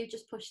 maybe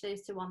just push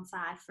those to one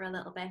side for a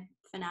little bit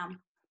for now.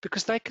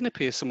 Because they can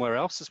appear somewhere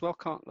else as well,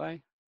 can't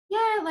they?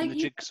 Yeah, like in the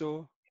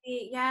jigsaw.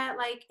 Yeah,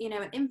 like,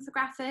 an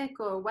infographic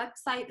or a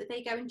website that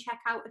they go and check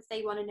out if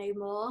they want to know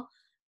more.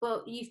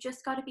 But you've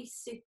just got to be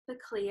super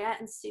clear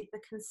and super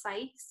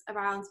concise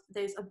around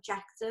those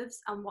objectives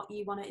and what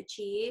you want to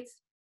achieve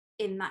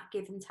in that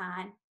given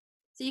time.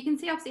 So you can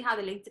see obviously how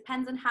they link.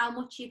 Depends on how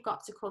much you've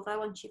got to cover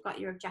once you've got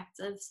your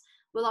objectives,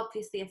 will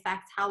obviously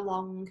affect how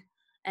long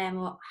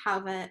or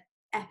however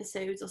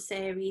episodes or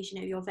series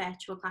your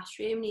virtual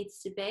classroom needs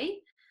to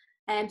be.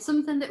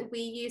 Something that we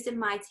use in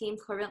my team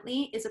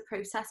currently is a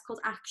process called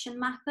action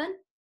mapping.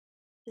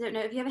 I don't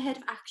know, have you ever heard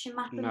of action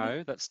mapping?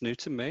 No, that's new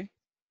to me.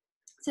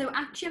 So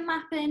action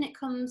mapping, it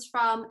comes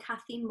from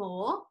Kathy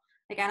Moore.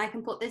 Again, I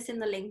can put this in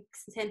the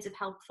links in terms of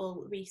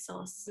helpful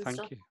resources and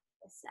stuff. Thank you.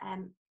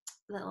 This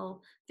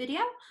little video.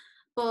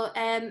 But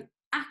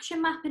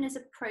action mapping is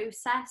a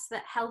process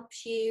that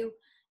helps you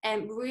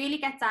really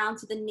get down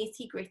to the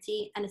nitty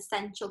gritty and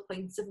essential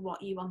points of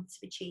what you want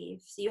to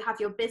achieve. So you have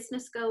your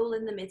business goal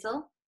in the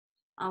middle.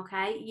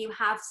 Okay, you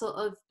have sort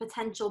of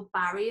potential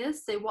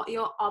barriers. So what are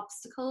your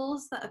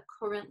obstacles that are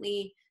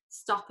currently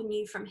stopping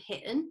you from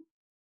hitting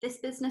this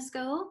business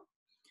goal?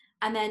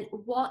 And then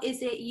what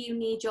is it you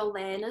need your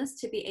learners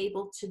to be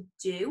able to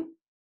do?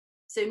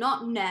 So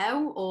not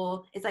know,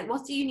 or it's like,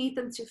 what do you need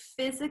them to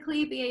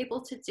physically be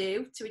able to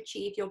do to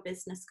achieve your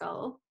business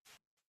goal?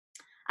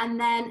 And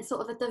then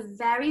sort of at the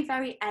very,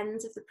 very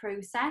end of the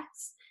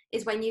process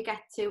is when you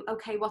get to,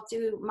 okay, what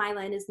do my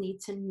learners need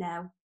to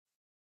know?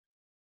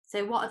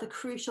 So what are the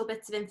crucial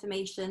bits of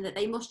information that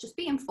they must just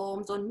be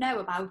informed or know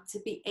about to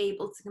be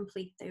able to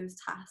complete those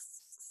tasks?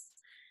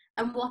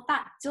 And what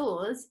that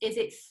does is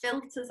it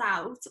filters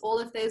out all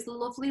of those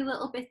lovely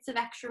little bits of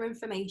extra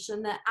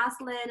information that as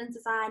learning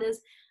designers,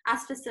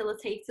 as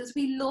facilitators,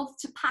 we love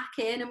to pack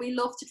in, and we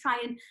love to try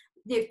and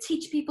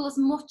teach people as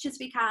much as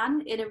we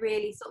can in a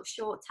really sort of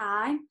short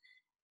time.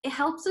 It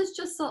helps us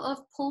just sort of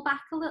pull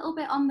back a little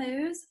bit on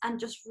those and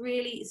just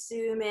really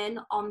zoom in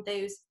on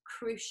those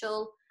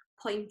crucial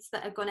points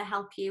that are going to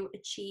help you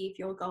achieve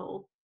your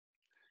goal.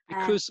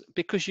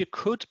 Because you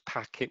could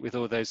pack it with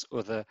all those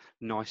other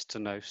nice to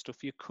know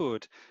stuff, you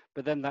could,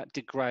 but then that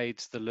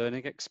degrades the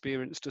learning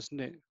experience, doesn't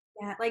it?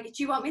 Yeah, like,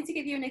 do you want me to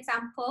give you an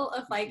example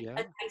of like Yeah.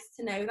 a nice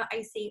to know that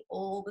I see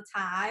all the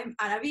time?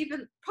 And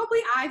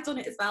I've done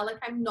it as well. Like,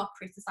 I'm not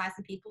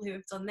criticizing people who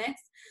have done this,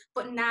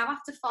 but now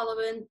after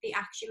following the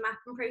action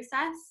mapping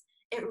process,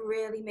 it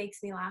really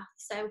makes me laugh.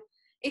 So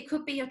it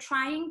could be you're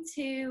trying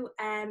to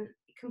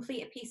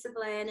complete a piece of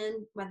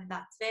learning, whether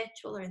that's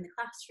virtual or in the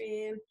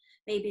classroom,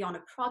 maybe on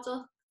a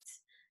product,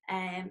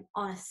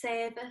 on a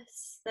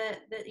service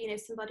that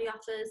somebody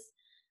offers,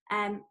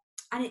 and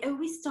it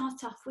always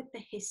starts off with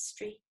the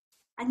history.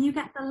 And you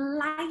get the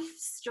life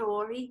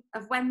story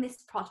of when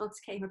this product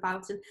came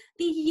about and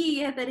the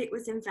year that it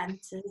was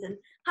invented, and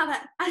how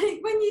that. And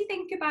when you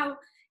think about,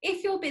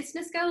 if your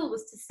business goal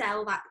was to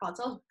sell that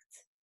product,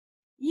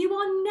 you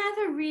are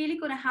never really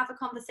going to have a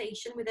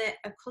conversation with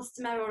a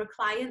customer or a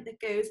client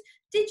that goes,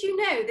 did you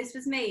know this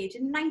was made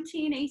in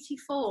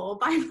 1984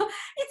 by...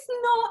 It's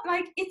not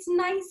like, it's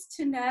nice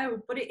to know,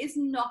 but it is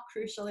not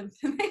crucial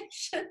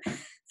information.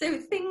 So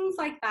things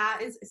like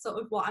that is sort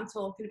of what I'm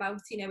talking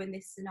about, in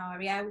this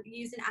scenario.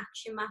 Using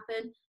action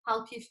mapping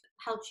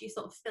helps you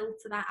sort of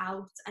filter that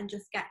out and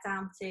just get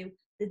down to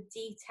the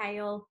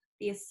detail,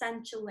 the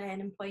essential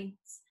learning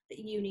points that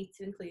you need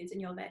to include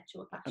in your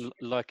virtual classroom.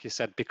 And like you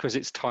said, because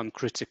it's time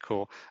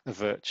critical, a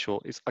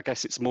virtual, I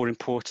guess it's more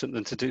important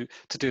than to do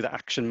that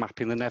action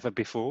mapping than ever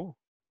before.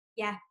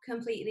 Yeah,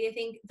 completely. I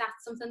think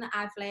that's something that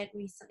I've learned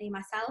recently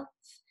myself,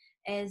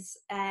 is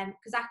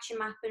because action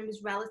mapping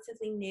was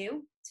relatively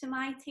new to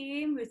my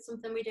team. It was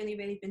something we'd only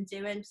really been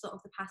doing sort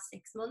of the past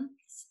 6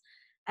 months.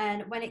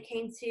 And when it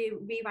came to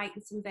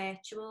rewriting some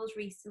virtuals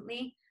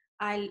recently,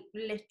 I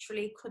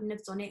literally couldn't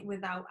have done it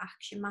without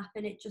action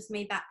mapping. It just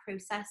made that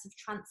process of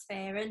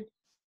transferring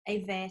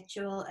a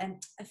virtual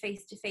and a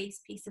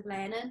face-to-face piece of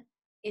learning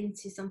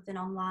into something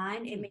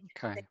online, it made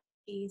it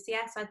easier.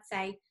 So I'd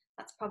say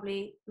that's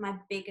probably my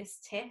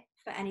biggest tip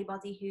for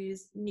anybody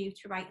who's new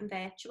to writing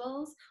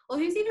virtuals, or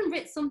who's even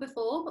written some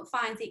before but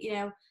finds it,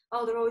 they're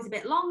always a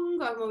bit long,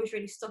 or I'm always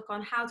really stuck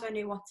on how do I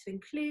know what to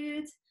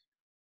include.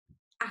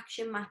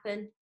 Action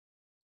mapping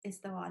is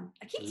the one.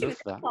 I keep doing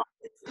that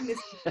in this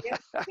video.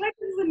 Like,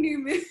 this is a new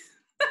move.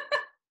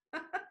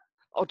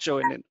 I'll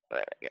join in.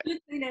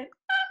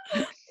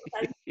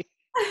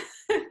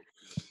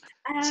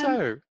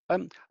 So,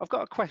 I've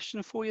got a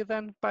question for you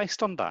then,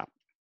 based on that.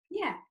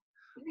 Yeah,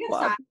 I think I've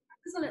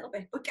sidetracked us a little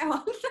bit, but go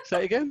on.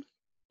 Say again?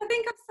 I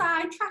think I've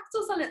sidetracked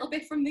us a little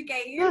bit from the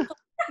game. Yeah.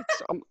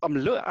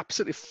 I'm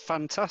absolutely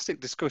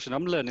fantastic discussion.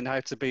 I'm learning how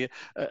to be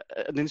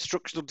an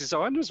instructional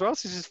designer as well.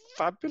 So this is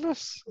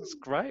fabulous. It's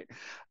great.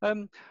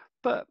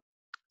 But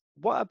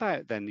what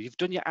about then? You've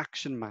done your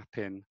action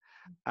mapping,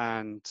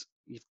 and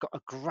you've got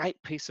a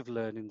great piece of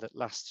learning that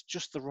lasts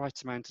just the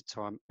right amount of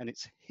time, and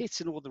it's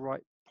hitting all the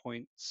right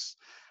points.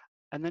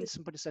 And then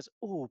somebody says,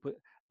 "Oh, but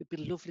it'd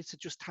be lovely to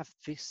just have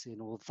this in,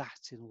 or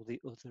that in, or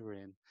the other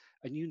in,"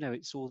 and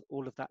it's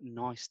all of that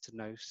nice to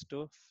know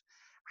stuff.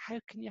 How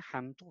can you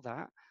handle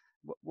that?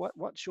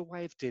 What's your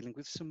way of dealing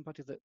with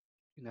somebody that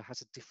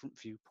has a different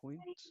viewpoint?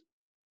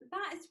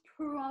 That is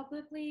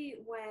probably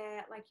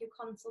where like your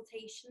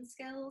consultation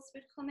skills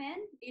would come in.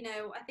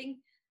 I think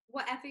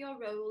whatever your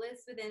role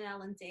is within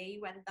L&D,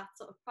 whether that's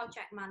sort of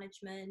project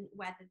management,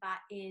 whether that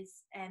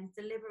is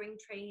delivering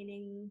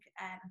training,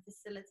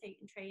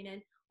 facilitating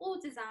training, or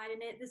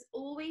designing it, there's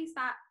always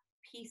that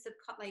piece of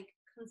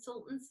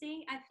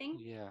consultancy, I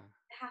think. Yeah.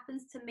 It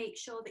happens to make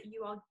sure that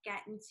you are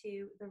getting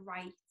to the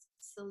right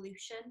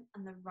solution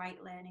and the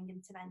right learning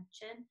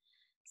intervention.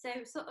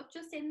 So sort of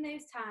just in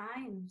those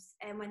times,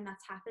 and when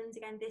that's happened,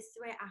 again, this is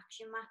where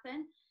action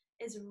mapping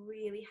has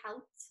really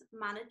helped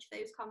manage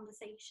those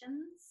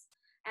conversations.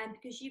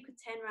 Because you could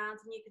turn around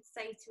and you could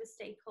say to a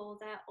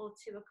stakeholder or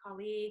to a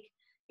colleague,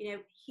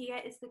 here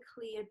is the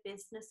clear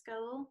business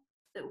goal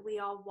that we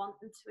are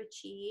wanting to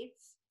achieve.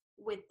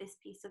 with this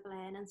piece of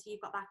learning, so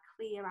you've got that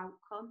clear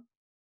outcome.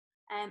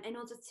 In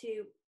order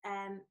to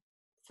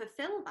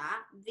fulfill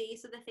that,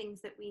 these are the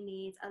things that we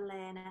need a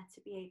learner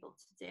to be able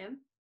to do.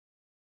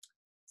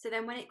 So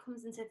then when it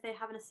comes into, if they're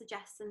having a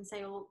suggestion,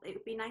 say, oh, it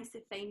would be nice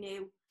if they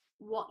knew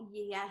what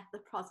year the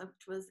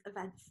product was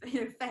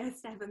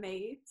first ever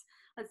made.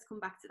 Let's come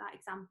back to that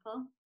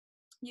example.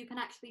 You can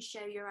actually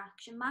show your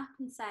action map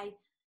and say,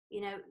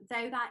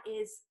 though that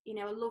is, a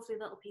lovely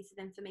little piece of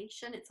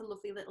information, it's a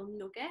lovely little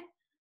nugget,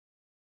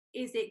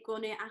 is it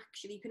going to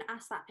actually, you can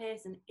ask that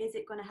person, is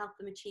it going to help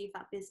them achieve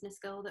that business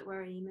goal that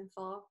we're aiming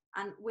for?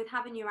 And with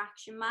having your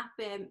action map,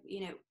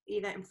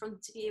 either in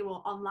front of you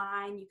or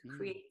online, you can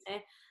create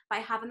it. By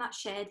having that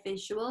shared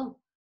visual,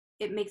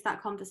 it makes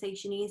that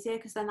conversation easier,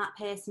 because then that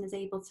person is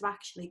able to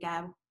actually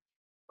go,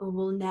 oh,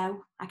 well,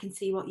 no, I can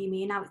see what you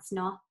mean, now it's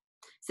not.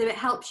 So it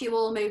helps you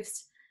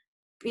almost,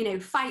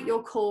 fight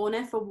your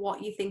corner for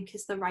what you think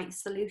is the right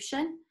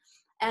solution.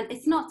 And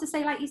it's not to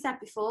say, like you said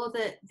before,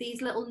 that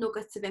these little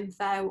nuggets of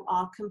info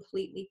are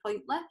completely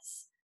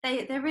pointless.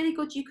 They're really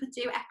good. You could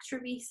do extra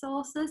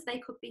resources. They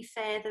could be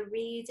further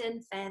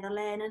reading, further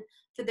learning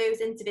for those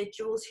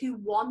individuals who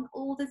want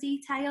all the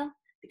detail,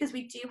 because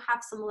we do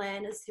have some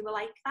learners who are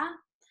like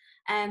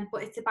that.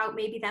 But it's about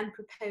maybe them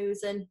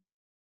proposing,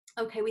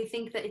 okay, we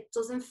think that it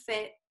doesn't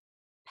fit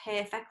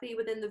perfectly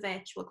within the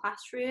virtual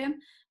classroom,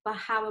 but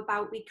how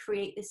about we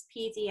create this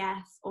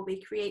PDF, or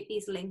we create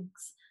these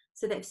links,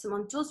 so that if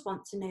someone does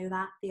want to know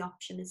that, the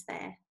option is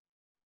there.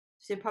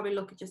 So probably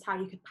look at just how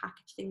you could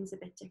package things a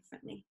bit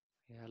differently.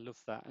 Yeah, I love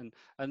that.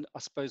 And I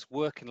suppose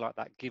working like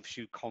that gives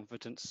you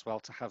confidence as well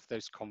to have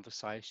those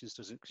conversations,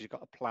 doesn't it? Because you've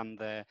got a plan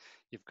there.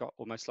 You've got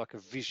almost like a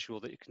visual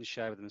that you can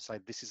share with them and say,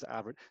 this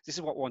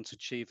is what we want to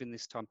achieve in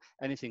this time.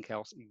 Anything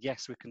else?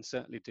 Yes, we can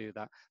certainly do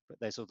that, but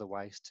there's other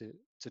ways to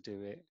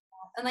do it.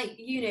 And like,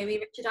 you know me,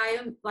 Richard, I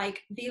am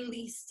like the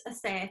least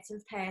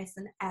assertive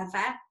person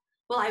ever.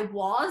 Well, I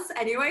was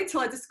anyway,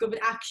 till I discovered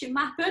action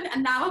mapping.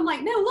 And now I'm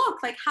like, no,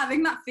 look, like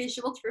having that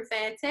visual to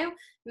refer to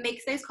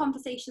makes those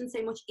conversations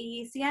so much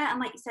easier. And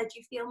like you said,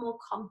 you feel more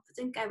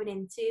confident going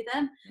into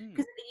them,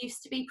 because it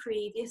used to be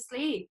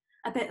previously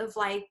a bit of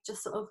like,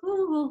 just sort of,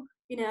 oh,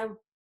 well,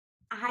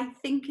 I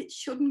think it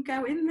shouldn't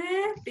go in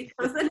there,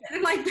 because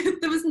like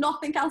there was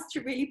nothing else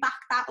to really back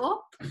that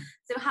up.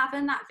 So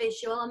having that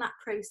visual and that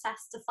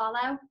process to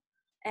follow,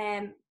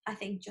 I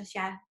think just,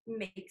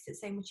 makes it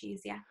so much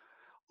easier.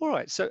 All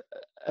right, so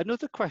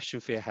another question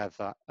for you,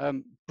 Heather.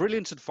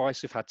 Brilliant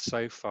advice we've had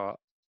so far.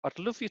 I'd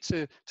love you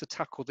to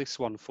tackle this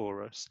one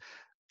for us.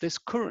 There's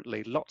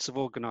currently lots of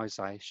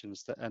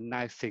organisations that are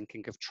now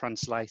thinking of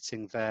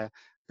translating their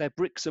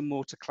bricks and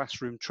mortar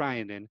classroom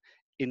training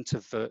into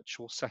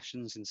virtual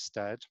sessions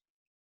instead.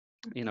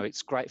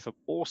 It's great for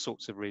all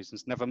sorts of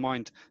reasons, never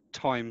mind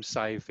time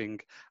saving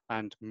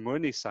and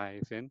money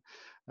saving,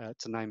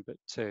 to name but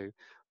two.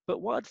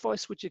 But what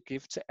advice would you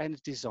give to any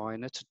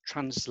designer to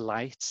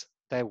translate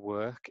their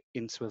work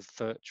into a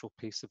virtual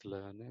piece of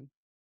learning?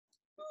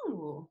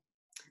 Ooh.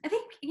 I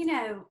think,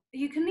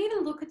 you can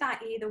even look at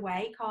that either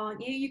way,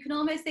 can't you? You can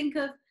almost think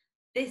of,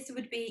 this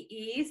would be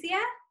easier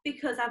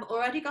because I've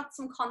already got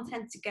some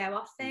content to go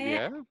off there.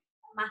 Yeah. It's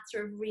a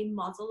matter of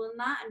remodeling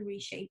that and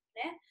reshaping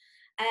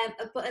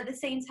it. But at the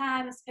same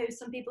time, I suppose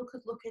some people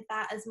could look at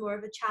that as more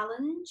of a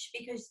challenge,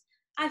 because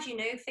as you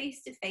know,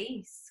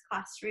 face-to-face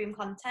classroom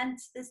content,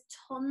 there's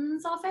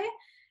tons of it,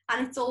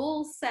 and it's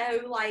all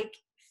so like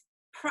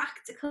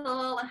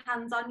practical and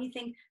hands-on. You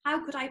think,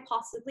 how could I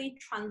possibly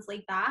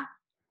translate that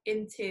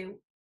into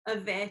a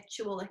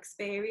virtual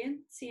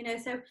experience? So I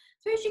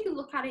suppose you can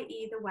look at it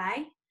either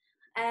way.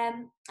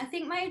 I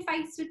think my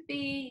advice would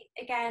be,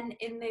 again,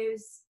 in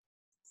those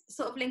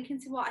sort of linking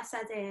to what I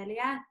said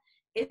earlier,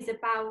 is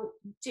about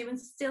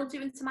still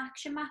doing some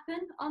action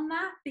mapping on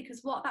that,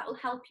 because what that will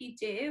help you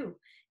do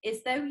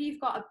is, though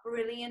you've got a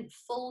brilliant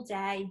full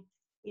day,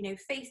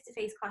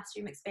 face-to-face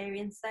classroom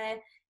experience there,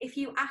 if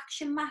you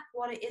action map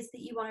what it is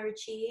that you want to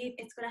achieve,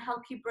 it's going to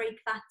help you break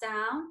that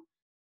down,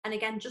 and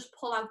again, just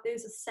pull out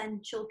those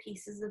essential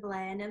pieces of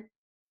learning.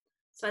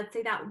 So I'd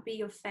say that would be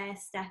your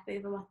first step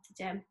over what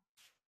to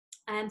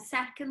do.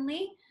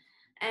 Secondly,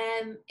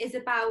 is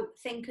about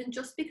thinking,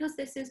 just because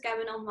this is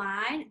going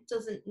online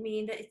doesn't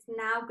mean that it's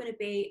now going to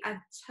be a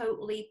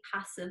totally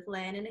passive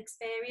learning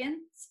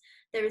experience.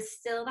 There is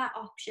still that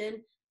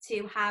option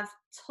to have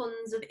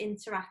tons of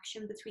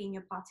interaction between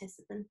your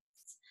participants.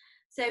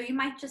 So you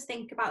might just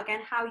think about,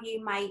 again, how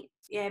you might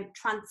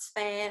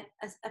transfer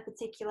a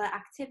particular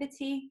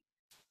activity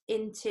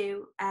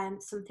into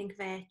something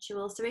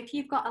virtual. So if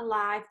you've got a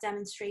live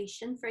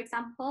demonstration, for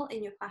example,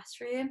 in your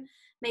classroom,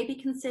 maybe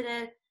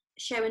consider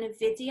showing a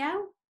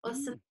video or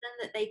something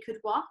that they could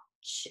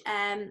watch,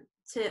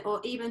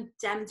 or even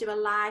do a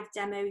live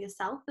demo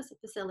yourself as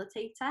a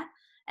facilitator,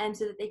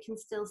 so that they can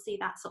still see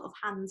that sort of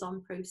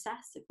hands-on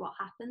process of what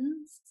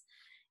happens.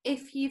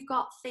 If you've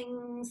got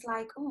things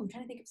like, I'm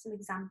trying to think of some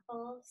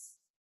examples.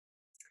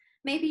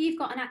 Maybe you've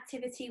got an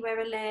activity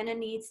where a learner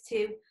needs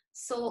to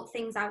sort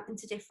things out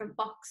into different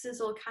boxes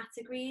or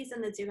categories,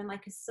 and they're doing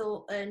like a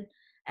sorting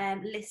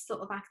list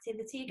sort of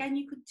activity. Again,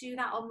 you could do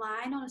that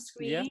online on a Yeah.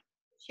 screen,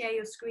 share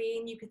your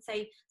screen. You could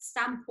say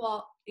stamp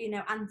what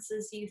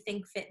answers you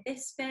think fit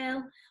this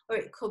bill, or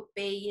it could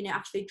be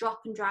actually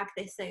drop and drag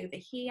this over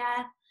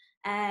here.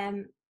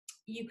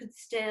 You could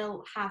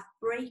still have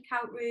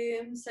breakout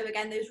rooms. So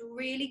again, there's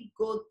really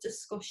good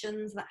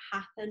discussions that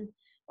happen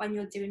when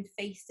you're doing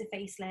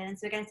face-to-face learning.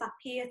 So again, it's that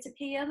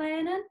peer-to-peer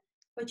learning,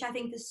 which I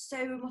think there's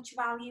so much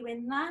value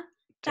in that.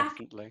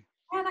 Definitely.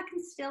 That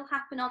can still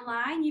happen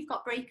online. You've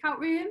got breakout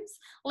rooms.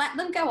 Let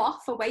them go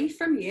off away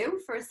from you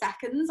for a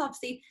second.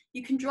 Obviously,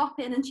 you can drop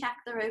in and check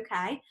they're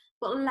okay,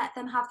 but let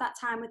them have that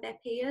time with their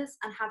peers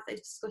and have those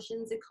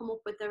discussions and come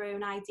up with their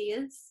own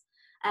ideas,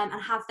 and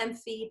have them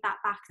feed that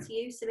back to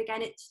you. So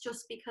again, it's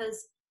just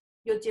because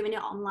you're doing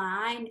it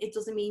online, it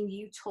doesn't mean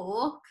you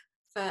talk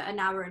for an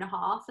hour and a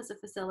half as a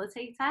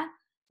facilitator.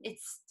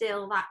 It's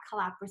still that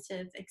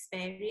collaborative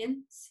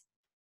experience.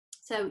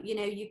 So,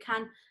 you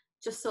can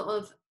just sort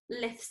of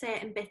lift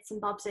certain bits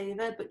and bobs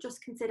over, but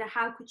just consider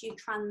how could you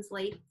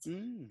translate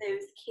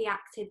those key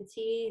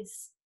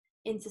activities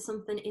into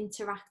something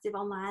interactive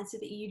online so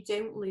that you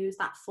don't lose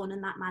that fun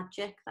and that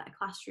magic that a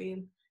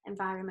classroom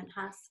environment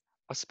has.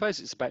 I suppose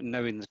it's about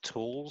knowing the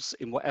tools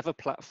in whatever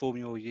platform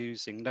you're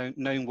using,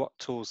 knowing what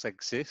tools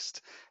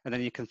exist, and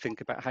then you can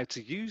think about how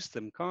to use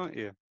them, can't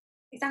you?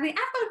 Exactly. I've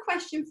got a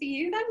question for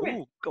you then, Rich.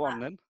 Oh, go on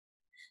then.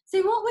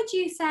 So what would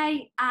you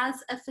say as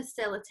a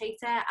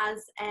facilitator,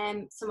 as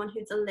someone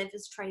who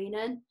delivers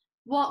training,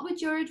 what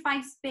would your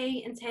advice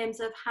be in terms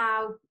of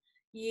how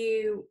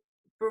you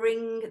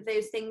bring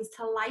those things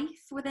to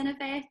life within a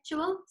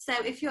virtual? So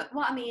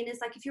what I mean is,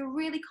 like, if you're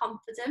really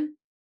confident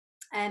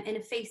in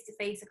a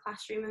face-to-face, a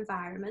classroom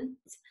environment,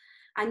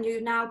 and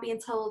you're now being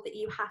told that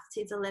you have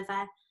to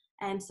deliver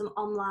some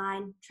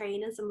online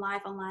training, some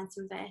live online,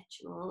 some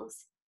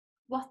virtuals,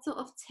 what sort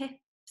of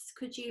tips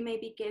could you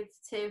maybe give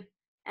to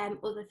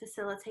other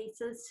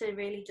facilitators to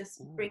really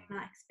just bring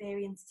that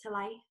experience to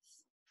life?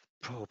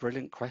 Oh,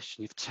 brilliant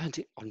question. You've turned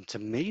it on to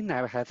me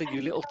now, Heather,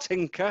 you little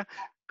tinker.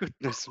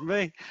 Goodness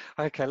me.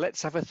 Okay,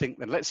 let's have a think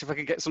then. Let's see if I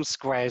can get some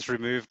squares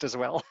removed as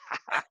well.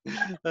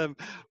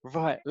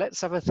 Right, let's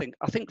have a think.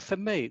 I think for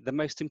me, the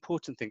most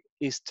important thing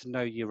is to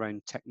know your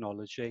own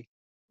technology.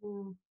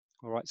 Mm.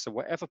 All right, so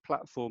whatever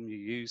platform you're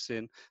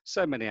using,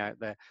 so many out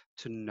there,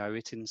 to know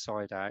it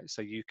inside out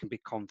so you can be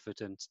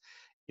confident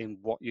in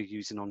what you're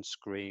using on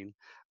screen.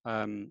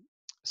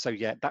 So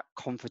yeah, that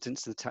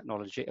confidence in the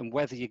technology, and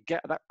whether you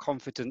get that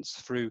confidence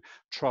through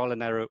trial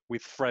and error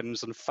with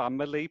friends and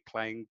family,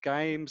 playing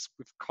games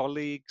with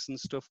colleagues and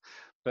stuff,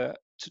 but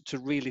to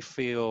really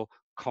feel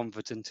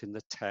confident in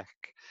the tech.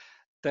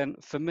 Then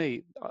for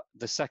me,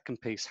 the second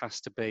piece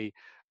has to be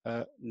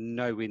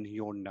knowing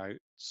your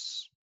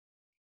notes.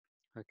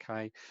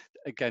 Okay.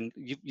 Again,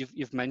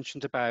 you've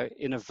mentioned about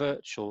in a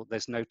virtual,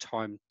 there's no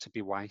time to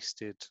be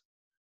wasted.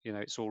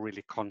 It's all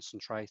really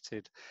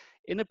concentrated.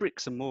 In a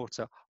bricks and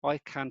mortar, I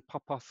can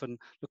pop off and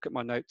look at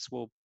my notes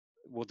while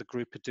the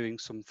group are doing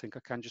something. I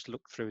can just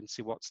look through and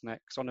see what's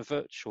next. On a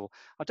virtual,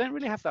 I don't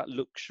really have that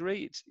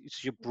luxury.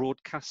 It's you're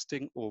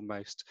broadcasting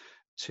almost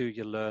to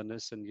your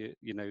learners, and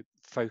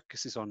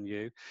focus is on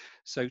you.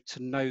 So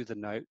to know the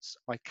notes,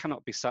 I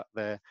cannot be sat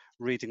there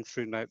reading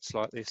through notes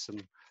like this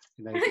and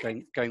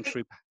going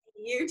through.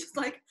 You just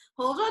like,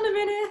 hold on a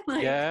minute.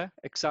 Like, Yeah,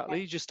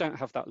 exactly. You just don't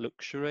have that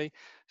luxury.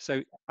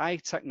 So A,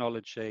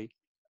 technology,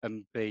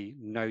 and B,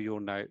 know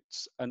your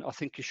notes. And I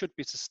think you should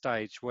be at a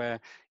stage where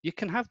you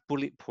can have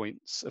bullet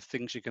points of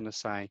things you're going to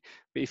say,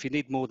 but if you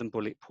need more than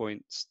bullet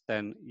points,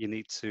 then you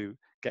need to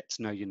get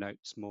to know your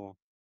notes more.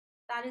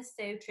 that is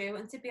so true.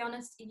 And to be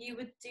honest, you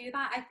would do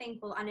that, I think,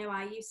 well, I know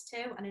I used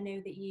to, and I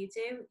know that you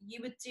do.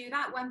 You would do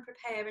that when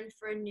preparing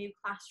for a new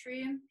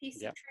classroom piece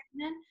of Yeah.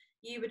 training.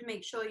 You would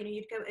make sure,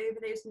 you'd go over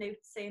those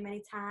notes so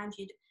many times.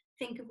 You'd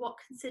think of what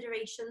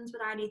considerations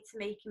would I need to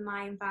make in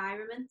my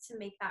environment to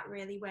make that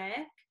really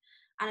work.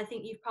 And I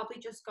think you've probably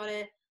just got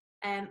to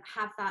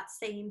have that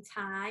same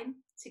time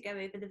to go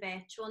over the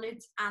virtual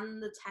notes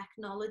and the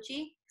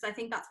technology, because I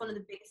think that's one of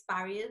the biggest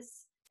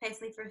barriers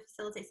personally for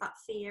facilitates, that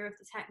fear of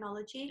the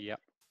technology. Yeah.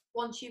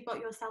 Once you've got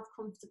yourself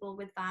comfortable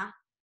with that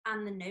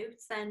and the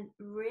notes, then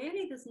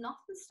really there's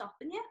nothing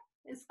stopping you,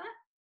 is there?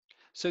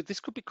 So this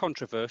could be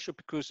controversial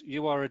because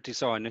you are a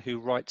designer who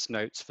writes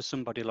notes for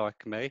somebody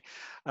like me,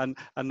 and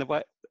the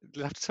way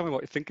you'll have to tell me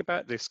what you think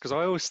about this, because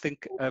I always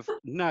think of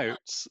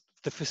notes,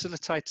 the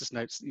facilitator's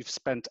notes that you've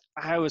spent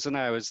hours and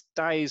hours,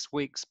 days,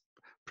 weeks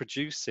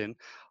producing.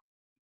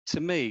 To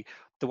me,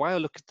 the way I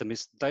look at them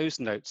is those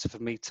notes are for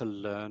me to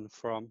learn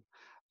from.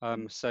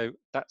 So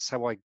that's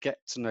how I get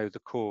to know the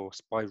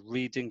course, by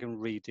reading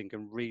and reading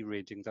and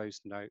rereading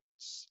those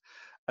notes.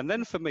 And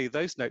then for me,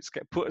 those notes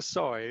get put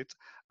aside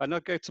and I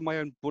go to my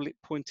own bullet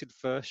pointed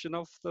version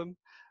of them.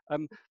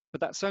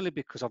 But that's only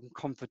because I'm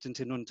confident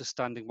in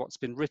understanding what's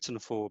been written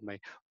for me.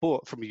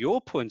 But from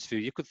your point of view,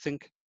 you could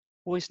think,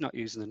 oh, he's not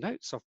using the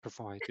notes I've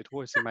provided,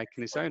 or is he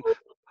making his own?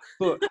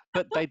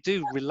 But they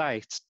do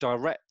relate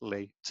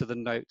directly to the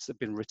notes that have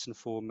been written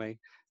for me.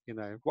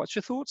 What's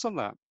your thoughts on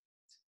that?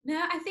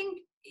 No, I think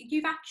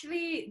you've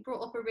actually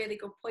brought up a really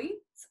good point.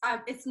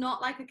 It's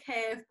not like a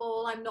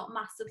curveball. I'm not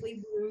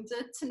massively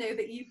wounded to know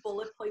that you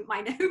bullet point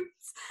my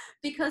notes,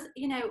 because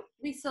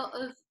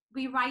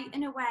we write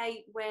in a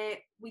way where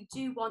we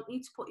do want you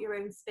to put your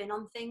own spin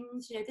on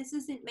things. This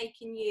isn't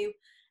making you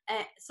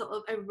sort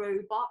of a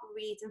robot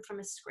reading from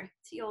a script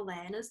to your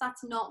learners.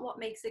 That's not what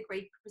makes a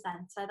great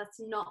presenter. That's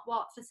not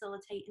what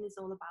facilitating is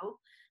all about.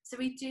 So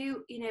we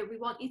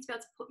want you to be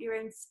able to put your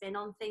own spin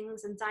on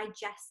things and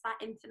digest that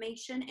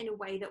information in a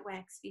way that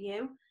works for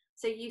you.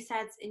 So you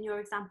said in your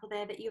example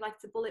there that you like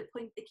to bullet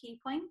point the key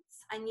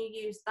points and you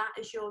use that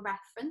as your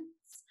reference.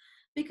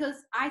 Because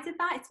I did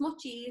that, it's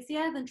much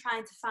easier than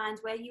trying to find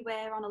where you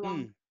were on a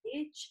long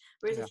page.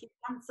 Whereas if you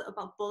answer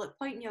about bullet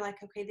point and you're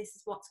like, okay, this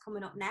is what's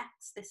coming up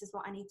next, this is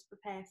what I need to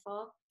prepare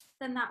for,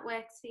 then that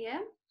works for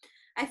you.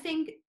 I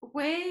think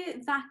where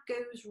that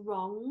goes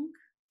wrong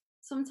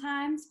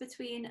sometimes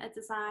between a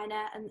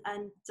designer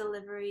and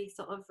delivery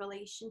sort of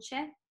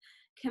relationship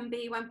can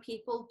be when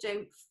people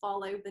don't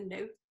follow the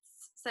notes.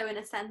 So in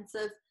a sense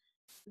of,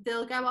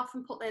 they'll go off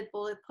and put their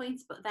bullet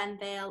points, but then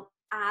they'll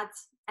add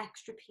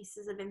extra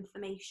pieces of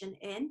information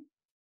in,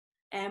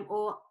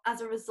 or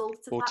as a result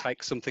of Or that,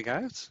 take something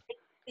out.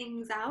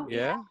 things out.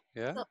 Yeah.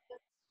 So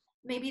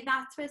maybe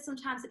that's where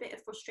sometimes a bit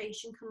of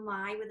frustration can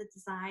lie with a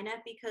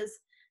designer, because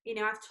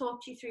I've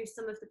talked you through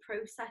some of the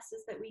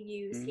processes that we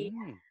use here.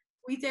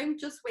 We don't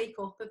just wake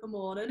up in the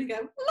morning and go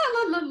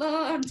la la la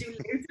la and do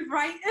loads of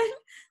writing.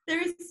 There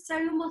is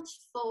so much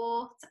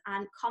thought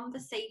and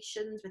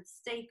conversations with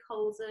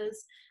stakeholders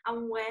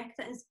and work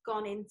that has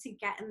gone into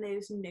getting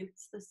those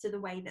notes as to the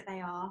way that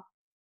they are.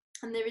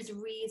 And there is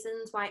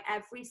reasons why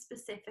every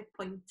specific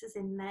point is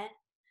in there.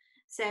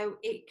 So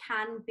it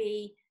can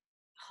be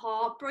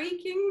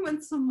heartbreaking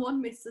when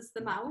someone misses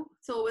them out,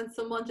 or when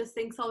someone just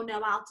thinks, oh no,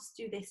 I'll just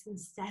do this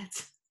instead.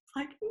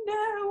 Like,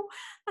 no,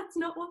 that's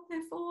not what they're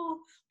for.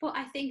 But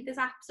I think there's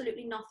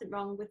absolutely nothing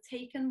wrong with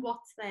taking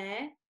what's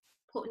there,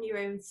 putting your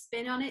own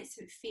spin on it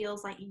so it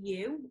feels like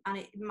you and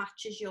it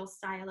matches your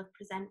style of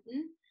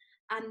presenting,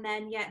 and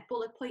then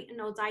bullet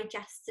pointing or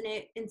digesting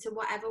it into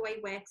whatever way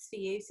works for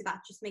you, so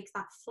that just makes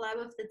that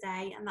flow of the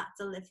day and that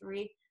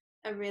delivery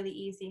a really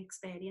easy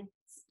experience.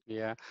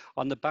 Yeah,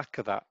 on the back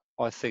of that,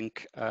 I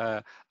think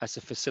as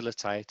a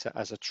facilitator,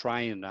 as a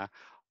trainer,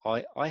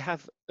 I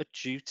have a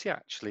duty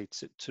actually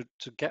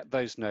to get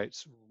those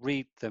notes,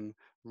 read them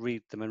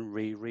and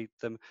reread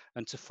them,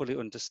 and to fully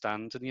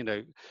understand.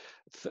 And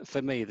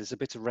for me, there's a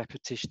bit of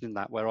repetition in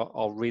that, where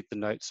I'll read the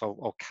notes,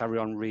 I'll carry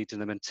on reading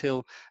them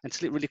until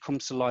it really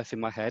comes to life in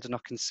my head and I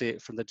can see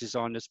it from the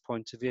designer's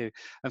point of view.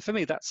 And for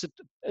me, that's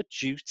a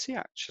duty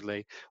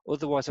actually.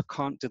 Otherwise, I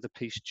can't do the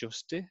piece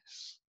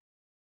justice.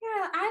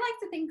 Yeah, I like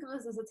to think of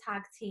us as a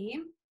tag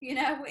team.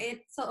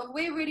 It's sort of,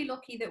 we're really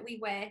lucky that we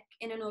work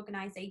in an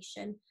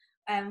organisation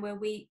where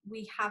we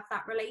have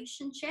that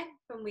relationship,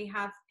 and we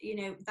have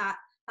that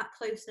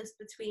closeness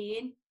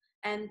between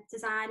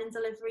design and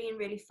delivery, and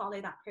really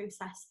follow that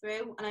process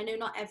through. And I know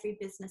not every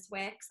business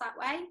works that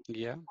way.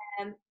 Yeah.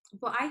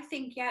 But I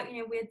think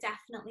we're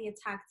definitely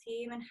a tag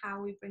team in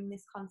how we bring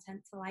this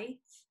content to life.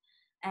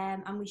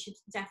 And we should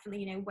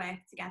definitely work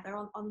together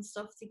on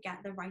stuff to get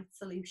the right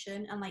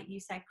solution, and like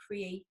you said,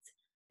 create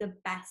the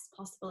best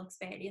possible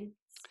experience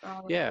for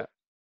our Yeah,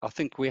 I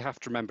think we have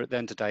to remember at the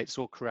end of the day, it's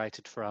all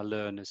created for our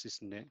learners,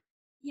 isn't it?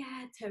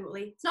 Yeah,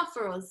 totally. It's not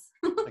for us.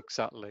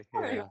 Exactly.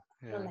 Yeah.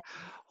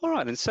 All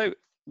right, and so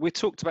we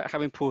talked about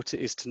how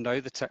important it is to know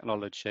the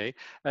technology,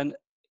 and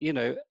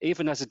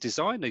even as a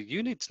designer,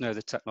 you need to know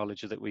the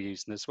technology that we're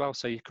using as well,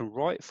 so you can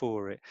write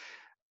for it.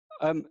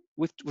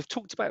 We've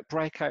talked about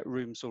breakout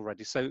rooms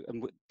already. So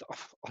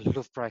I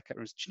love breakout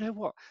rooms. Do you know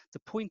what? The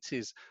point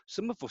is,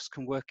 some of us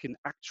can work in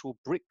actual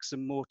bricks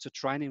and mortar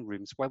training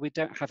rooms where we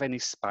don't have any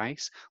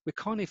space. We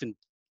can't even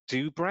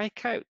do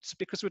breakouts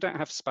because we don't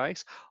have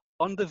space.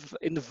 In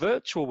the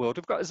virtual world,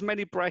 we've got as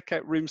many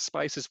breakout room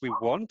space as we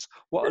want.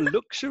 What a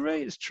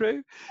luxury! It's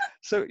true.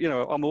 So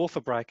I'm all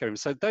for breakout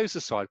rooms. So those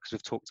aside, because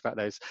we've talked about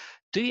those,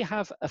 do you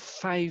have a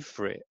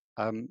favourite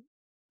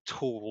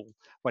tool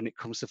when it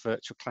comes to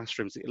virtual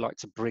classrooms that you like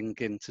to bring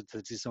into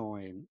the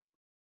design?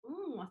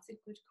 Oh, that's a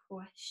good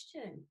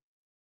question.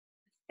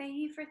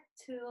 Favorite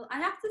tool? I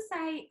have to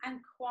say I'm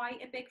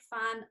quite a big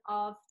fan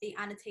of the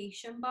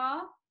annotation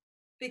bar,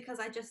 because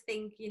I just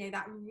think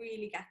that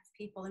really gets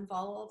people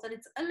involved, and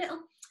it's a little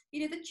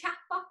the chat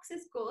box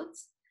is good,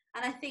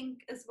 and I think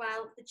as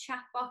well the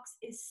chat box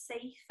is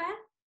safer.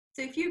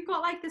 So if you've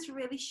got like this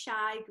really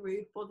shy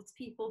group, or it's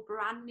people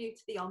brand new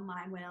to the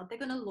online world, they're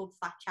going to love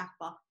that chat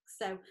box.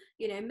 So,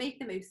 make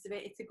the most of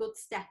it. It's a good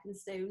stepping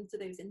stone to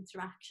those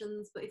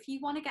interactions. But if you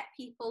want to get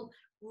people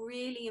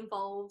really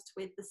involved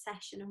with the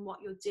session and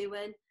what you're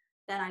doing,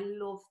 then I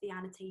love the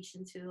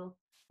annotation tool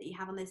that you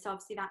have on this. So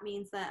obviously that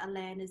means that a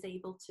learner is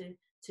able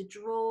to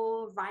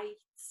draw,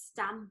 write,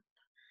 stamp,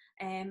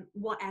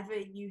 whatever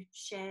you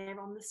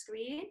share on the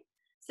screen.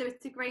 So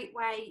it's a great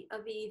way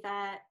of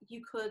either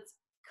you could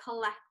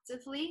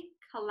collectively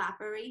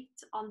collaborate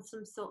on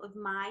some sort of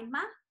mind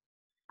map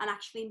and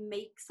actually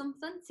make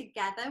something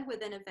together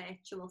within a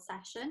virtual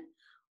session,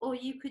 or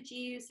you could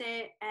use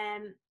it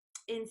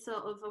in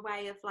sort of a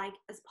way of like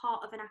as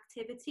part of an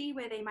activity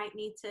where they might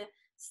need to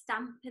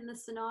stamp in the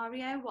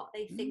scenario what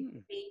they think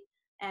would be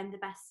the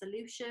best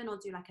solution, or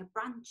do like a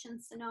branching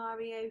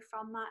scenario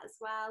from that as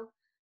well.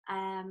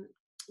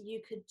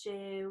 You could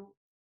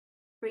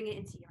bring it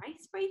into your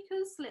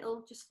icebreakers,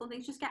 little just fun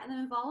things, just getting them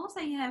involved.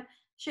 So,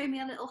 show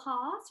me a little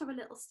heart or a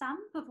little stamp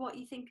of what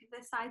you think of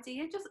this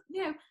idea. Just,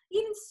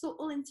 even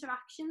subtle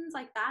interactions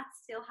like that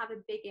still have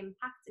a big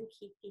impact and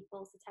keep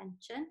people's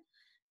attention.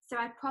 So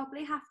I'd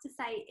probably have to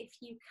say, if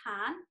you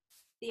can,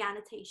 the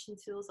annotation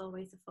tool is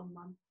always a fun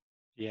one.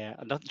 Yeah,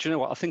 and do you know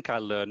what? I think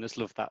our learners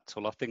love that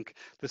tool. I think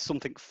there's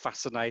something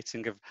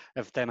fascinating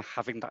of them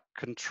having that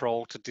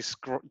control to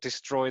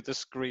destroy the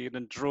screen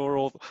and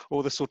draw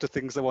all the sort of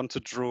things they want to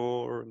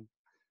draw.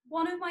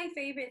 One of my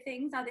favourite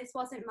things, now this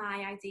wasn't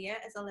my idea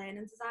as a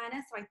learning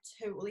designer, so I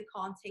totally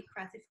can't take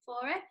credit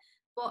for it,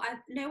 but I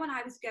know when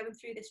I was going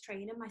through this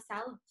training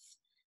myself,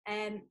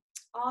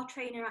 our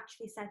trainer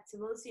actually said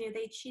to us,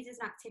 she did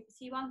an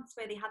activity once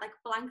where they had like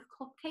blank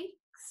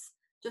cupcakes,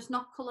 just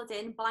not coloured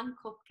in, blank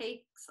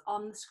cupcakes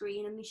on the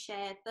screen, and they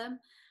shared them,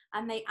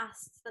 and they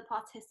asked the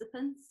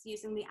participants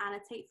using the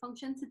annotate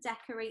function to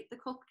decorate the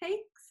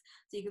cupcakes.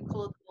 So you could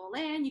colour them all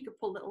in, you could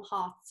put little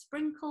heart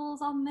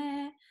sprinkles on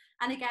there,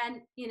 and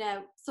again,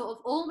 sort of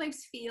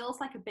almost feels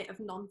like a bit of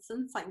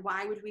nonsense, like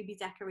why would we be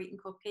decorating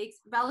cupcakes?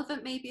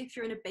 Relevant maybe if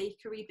you're in a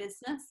bakery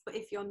business, but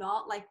if you're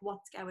not, like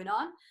what's going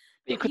on?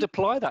 You could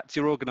apply that to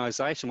your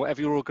organisation,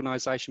 whatever your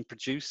organisation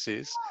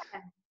produces. Yeah.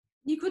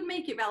 You could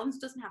make it relevant,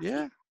 it doesn't have to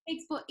be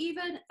cupcakes, but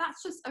even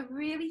that's just a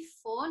really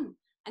fun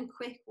and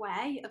quick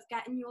way of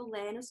getting your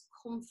learners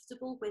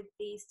comfortable with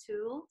these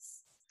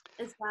tools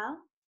as well.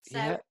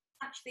 So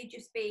actually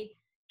just be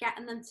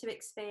getting them to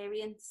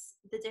experience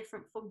the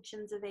different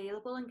functions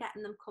available and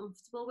getting them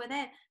comfortable with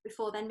it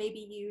before then maybe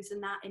using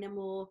that in a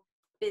more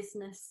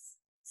business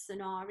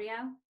scenario.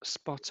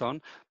 Spot on,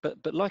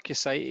 but like you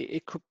say,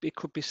 it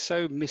could be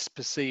so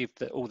misperceived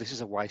that, oh, this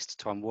is a waste of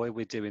time, why are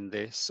we doing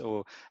this?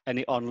 Or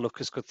any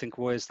onlookers could think,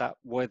 why is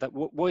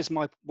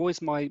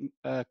my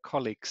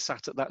colleague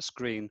sat at that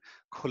screen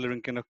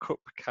colouring in a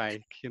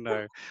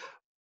cupcake?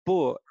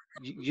 But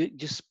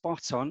you're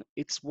spot on.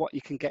 It's what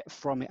you can get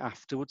from it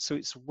afterwards, so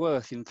it's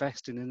worth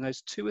investing in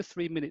those 2 or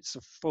 3 minutes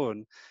of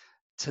fun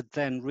to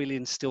then really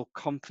instill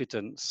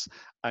confidence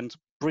and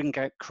bring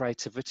out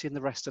creativity in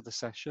the rest of the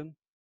session.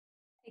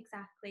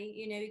 Exactly.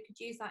 You could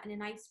use that in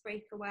an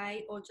icebreaker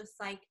way, or just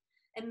like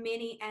a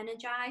mini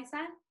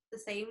energizer, the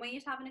same way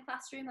you'd have in a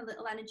classroom, a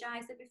little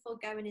energizer before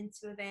going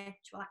into a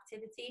virtual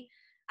activity.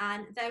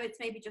 And though it's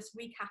maybe just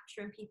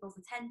recapturing people's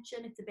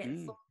attention, it's a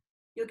bit fun,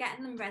 you're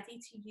getting them ready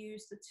to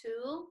use the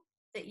tool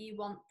that you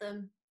want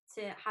them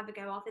to have a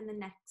go of in the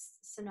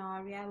next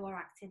scenario or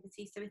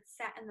activity. So it's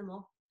setting them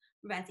up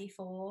ready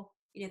for,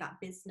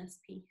 that business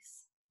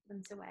piece for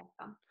them to work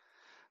on.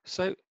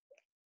 So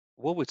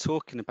while we're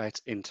talking about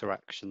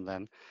interaction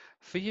then,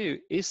 for you,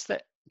 do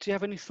you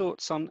have any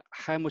thoughts on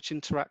how much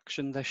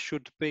interaction there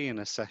should be in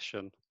a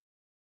session?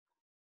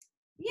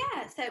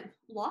 Yeah, so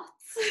lots.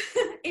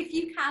 If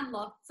you can,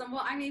 lots. And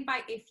what I mean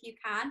by if you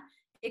can,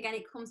 again,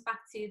 it comes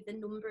back to the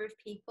number of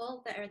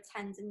people that are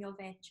attending your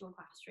virtual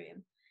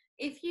classroom.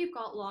 If you've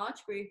got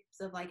large groups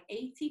of like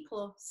 80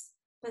 plus,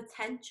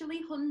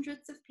 potentially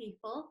hundreds of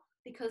people,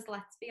 because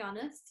let's be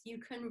honest, you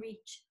can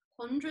reach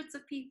hundreds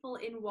of people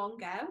in one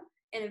go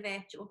in a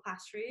virtual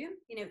classroom.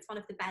 It's one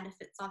of the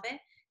benefits of it.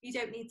 You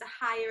don't need to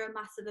hire a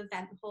massive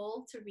event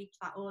hall to reach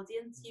that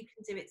audience. You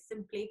can do it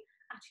simply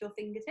at your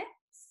fingertips.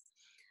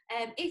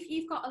 If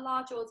you've got a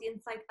large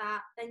audience like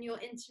that, then your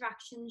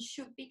interactions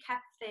should be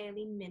kept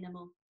fairly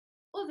minimal.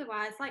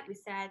 Otherwise, like we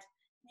said,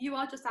 you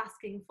are just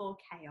asking for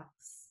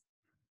chaos.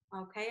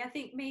 Okay, I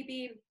think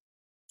maybe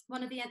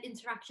one of the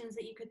interactions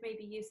that you could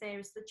maybe use there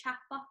is the chat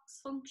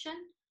box function.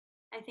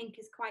 I think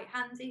is quite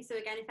handy. So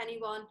again, if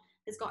anyone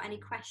has got any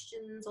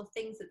questions or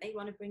things that they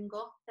want to bring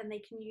up, then they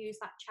can use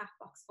that chat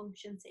box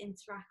function to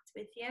interact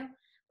with you.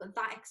 But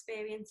that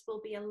experience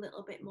will be a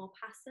little bit more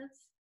passive.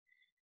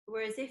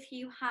 Whereas if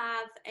you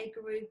have a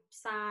group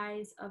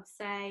size of,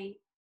 say,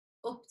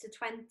 up to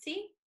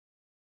 20,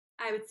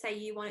 I would say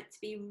you want it to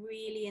be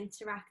really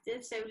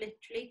interactive. So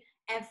literally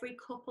every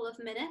couple of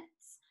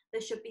minutes,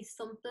 there should be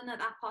something that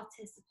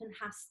participant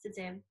has to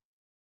do.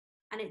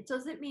 And it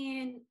doesn't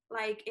mean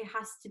like it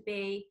has to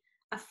be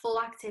a full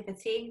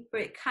activity,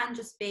 but it can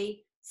just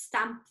be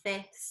stamp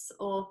this,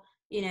 or,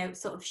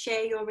 sort of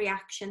share your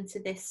reaction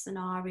to this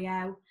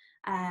scenario,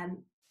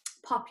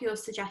 pop your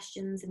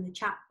suggestions in the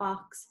chat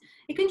box.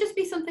 It can just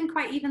be something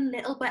quite even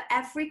little, but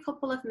every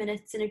couple of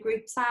minutes in a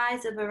group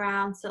size of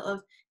around sort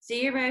of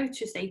 0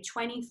 to say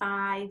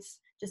 25,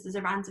 just as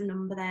a random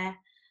number there.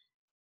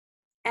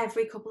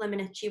 Every couple of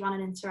minutes you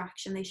want an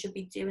interaction, they should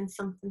be doing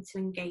something to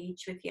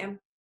engage with you.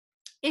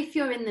 If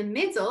you're in the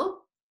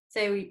middle,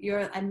 so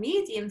you're a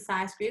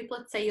medium-sized group,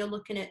 let's say you're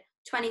looking at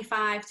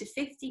 25 to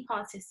 50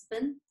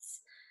 participants,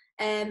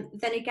 then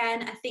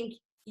again, I think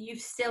you've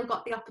still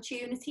got the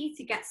opportunity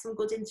to get some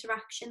good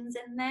interactions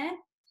in there.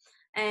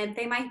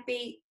 They might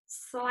be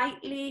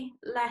slightly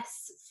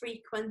less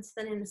frequent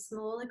than in a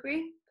smaller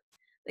group.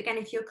 Again,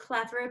 if you're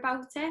clever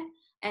about it,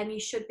 you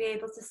should be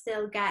able to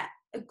still get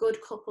a good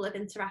couple of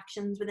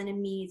interactions within a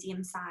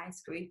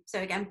medium-sized group.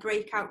 So again,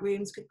 breakout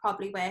rooms could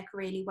probably work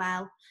really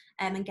well,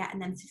 and getting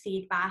them to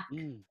feedback.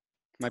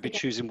 Maybe Again,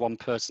 choosing one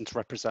person to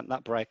represent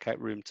that breakout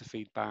room to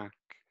feedback.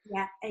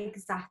 yeah,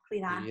 exactly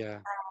that. Yeah.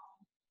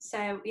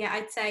 So yeah,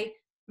 I'd say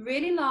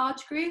really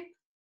large group,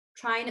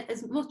 trying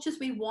as much as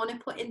we want to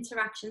put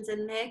interactions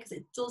in there, because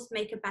it does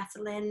make a better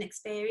learning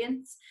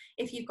experience.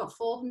 If you've got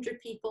 400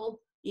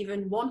 people,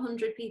 even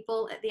 100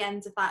 people at the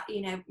end of that,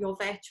 your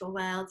virtual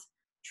world,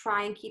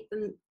 try and keep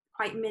them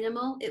quite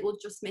minimal. It will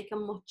just make a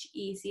much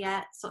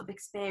easier sort of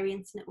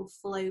experience, and it will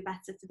flow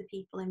better for the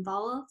people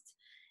involved.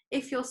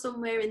 If you're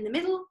somewhere in the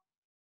middle,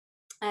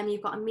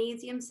 you've got a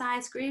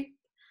medium-sized group,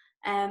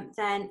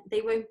 then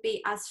they won't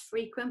be as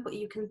frequent, but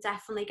you can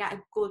definitely get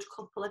a good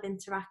couple of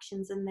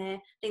interactions in there.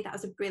 I think that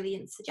was a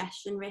brilliant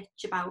suggestion,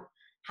 Rich, about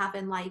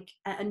having like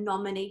a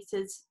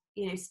nominated,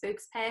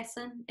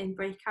 spokesperson in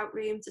breakout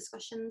room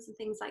discussions and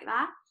things like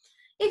that.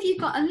 If you've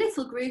got a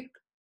little group,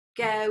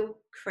 go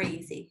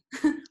crazy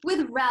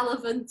with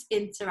relevant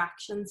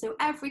interaction. So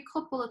every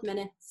couple of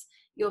minutes,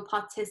 your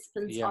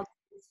participants are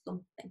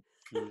doing something.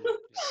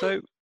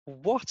 So,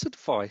 what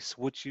advice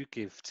would you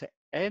give to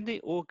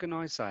any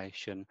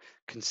organisation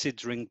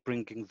considering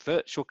bringing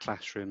virtual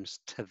classrooms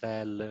to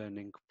their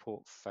learning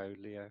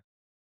portfolio?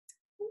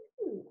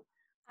 Ooh,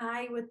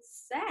 I would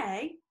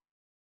say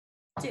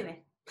do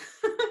it.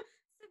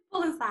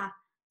 Simple as that.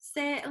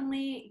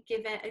 Certainly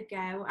give it a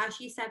go. As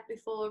you said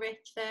before,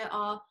 Rich, there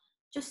are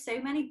just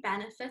so many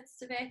benefits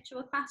to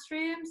virtual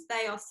classrooms.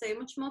 They are so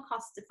much more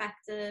cost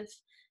effective.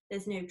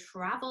 There's no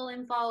travel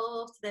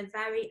involved. They're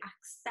very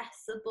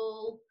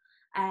accessible.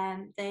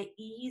 They're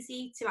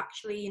easy to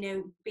actually,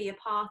 be a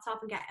part of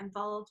and get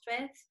involved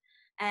with.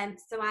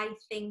 So I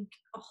think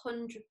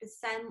 100%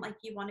 like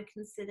you want to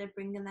consider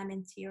bringing them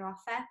into your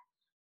offer.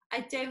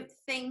 I don't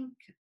think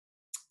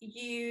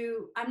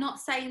I'm not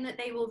saying that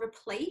they will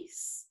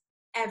replace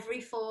every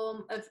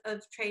form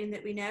of training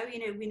that we know.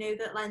 We know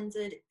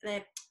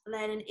that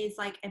learning is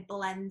like a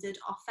blended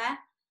offer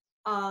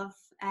of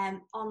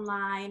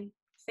online,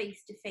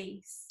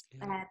 face-to-face,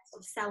 sort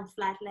of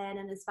self-led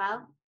learning as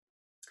well.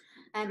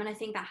 And I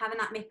think that having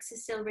that mix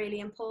is still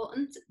really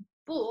important.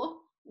 But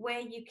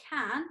where you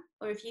can,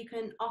 or if you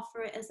can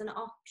offer it as an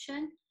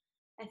option,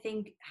 I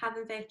think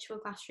having virtual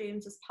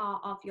classrooms as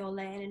part of your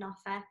learning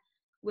offer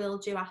will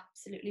do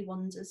absolutely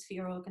wonders for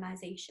your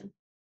organisation.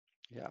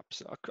 Yeah,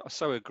 I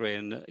so agree.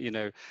 And,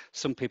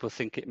 some people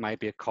think it may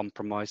be a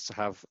compromise to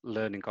have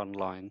learning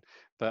online,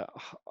 but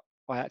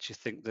I actually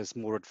think there's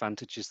more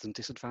advantages than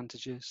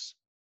disadvantages.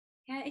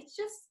 Yeah, it's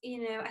just,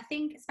 I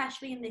think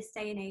especially in this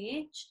day and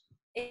age,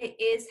 it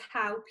is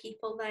how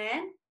people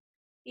learn.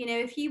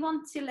 If you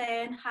want to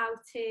learn how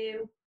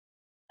to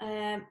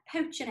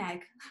poach an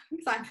egg,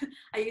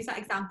 I use that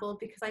example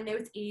because I know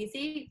it's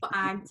easy, but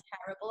I'm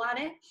terrible at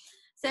it.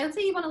 So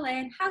say you want to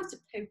learn how to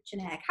poach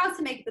an egg, how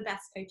to make the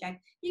best poached egg.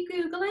 You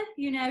Google it,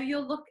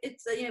 you'll look,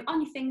 it's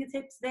on your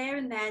fingertips there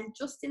and then,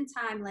 just in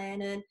time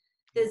learning.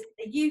 There's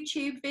a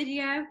YouTube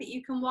video that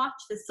you can watch.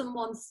 There's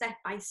someone step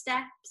by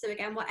step. So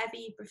again, whatever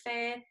you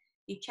prefer,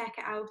 you check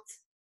it out,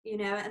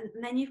 and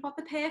then you've got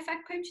the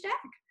perfect poached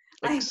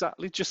egg.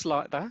 Exactly, just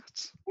like that.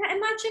 Yeah,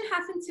 imagine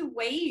having to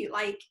wait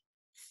like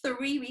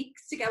 3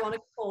 weeks to go on a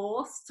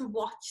course to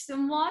watch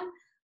someone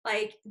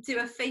like do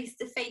a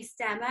face-to-face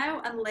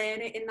demo and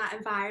learn it in that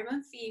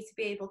environment for you to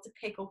be able to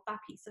pick up that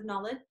piece of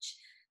knowledge.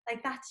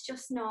 Like, that's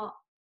just not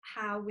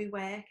how we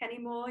work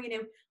anymore.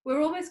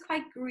 We're always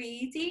quite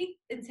greedy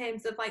in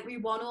terms of like, we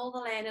want all the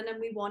learning and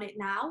we want it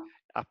now.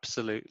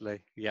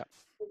 Absolutely, yeah.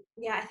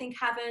 Yeah, I think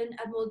having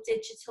a more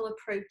digital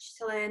approach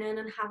to learning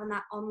and having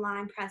that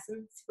online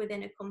presence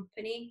within a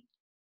company,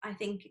 I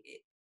think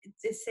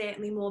is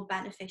certainly more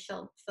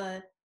beneficial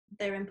for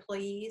their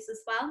employees as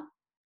well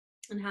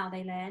and how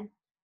they learn.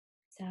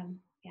 So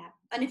yeah,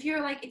 and if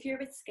you're a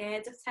bit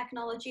scared of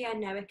technology, I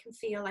know it can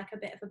feel like a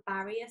bit of a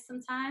barrier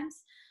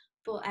sometimes,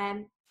 but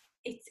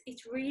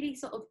it's really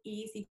sort of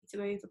easy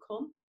to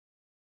overcome,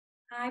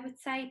 I would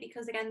say,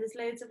 because again, there's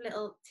loads of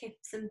little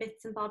tips and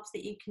bits and bobs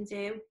that you can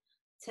do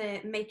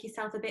to make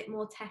yourself a bit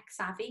more tech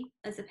savvy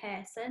as a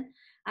person.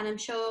 And I'm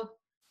sure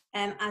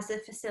as a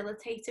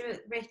facilitator,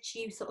 Rich,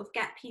 you sort of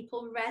get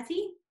people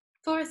ready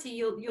for it. So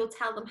you'll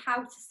tell them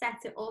how to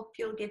set it up.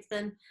 You'll give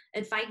them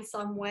advice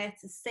on where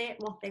to sit,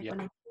 what they're going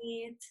to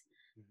need.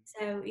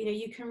 So,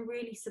 you can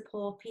really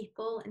support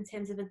people in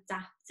terms of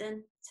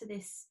adapting to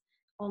this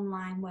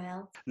online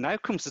world. Now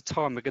comes the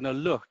time we're going to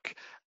look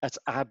at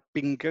our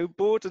bingo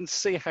board and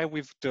see how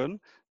we've done.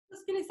 I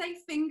was going to say,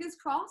 fingers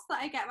crossed that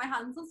I get my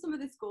hands on some of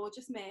this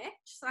gorgeous merch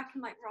so I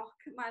can like rock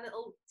my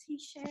little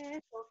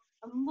t-shirt or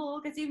a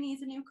mug. I do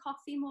need a new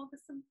coffee mug or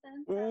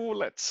something. So. Oh,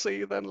 let's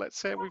see then. Let's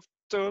see how we've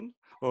done.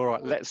 All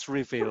right, let's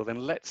reveal then.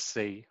 Let's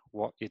see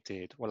what you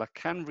did. Well, I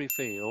can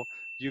reveal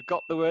you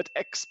got the word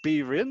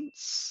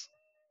experience.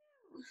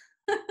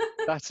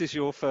 That is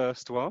your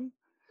first one.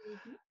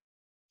 Mm-hmm.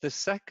 The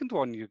second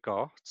one you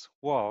got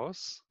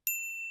was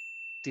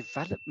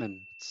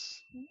development.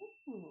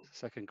 Ooh,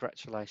 So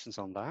congratulations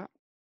on that.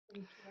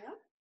 thank you.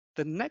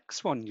 The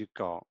next one you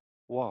got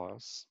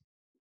was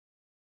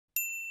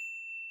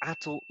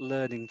adult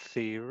learning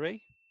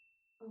theory.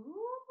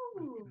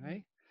 Ooh.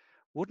 Okay.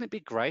 Wouldn't it be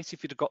great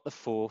if you'd have got the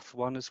fourth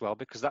one as well?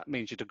 Because that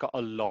means you'd have got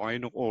a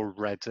line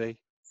already.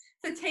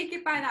 So take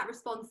it by that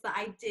response that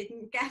I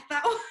didn't get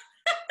that one.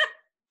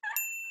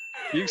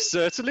 You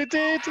certainly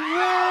did.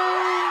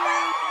 Yay!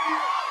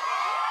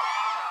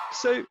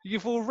 So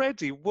you've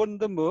already won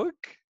the mug.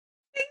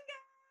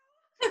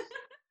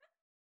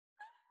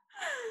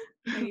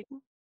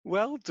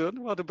 Well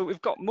done, well done. But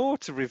we've got more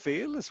to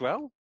reveal as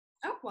well.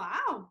 Oh,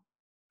 wow.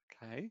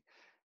 Okay.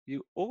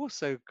 You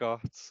also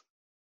got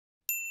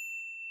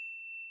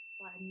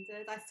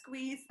Splendid. I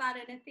squeezed that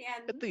in at the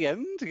end. at the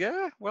end,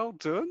 yeah, well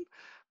done.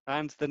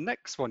 And the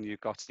next one you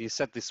got, and you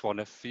said this one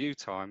a few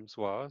times,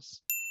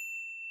 was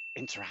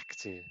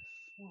interactive.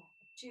 Yeah,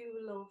 I do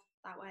love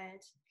that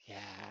word. Yeah.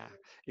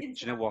 Do you know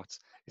Interaction. what?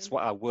 It's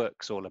what our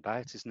work's all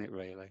about, isn't it,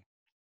 really?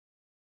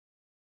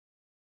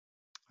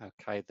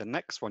 Okay, the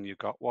next one you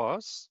got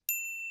was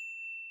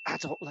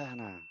adult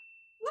learner.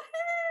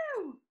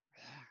 Woohoo!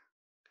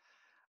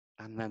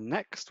 Yeah. And the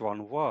next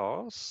one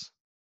was,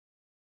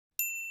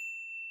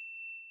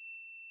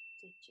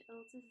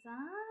 Digital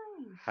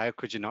design. how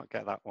could you not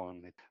get that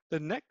one? The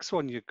next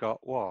one you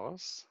got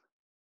was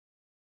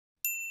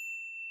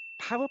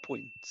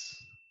PowerPoint.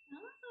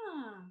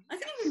 Ah, I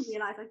didn't even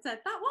realise I said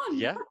that one.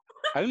 Yeah.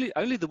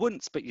 Only the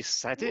once, but you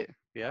said it.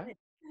 Yeah.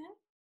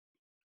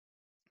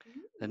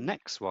 The Mm.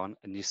 next one,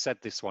 and you said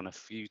this one a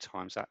few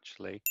times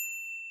actually,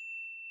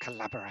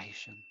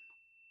 collaboration.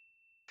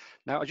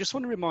 Now, I just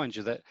want to remind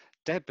you that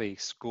Debbie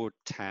scored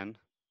 10.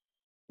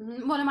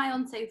 What am I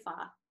on so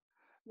far?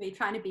 Me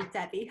trying to beat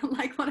Debbie.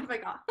 Like, what have I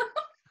got?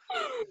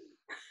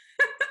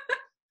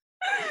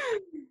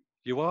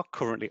 You are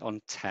currently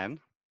on 10.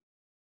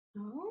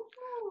 Oh.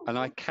 And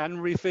I can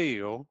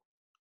reveal,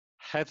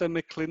 Heather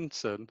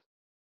McClinton,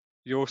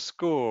 your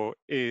score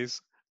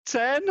is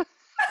 10.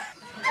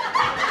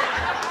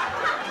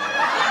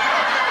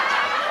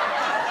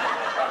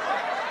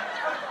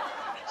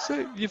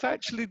 So you've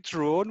actually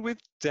drawn with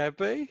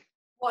Debbie.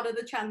 What are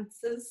the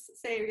chances?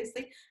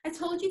 Seriously. I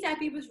told you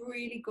Debbie was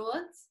really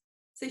good.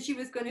 So she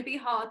was going to be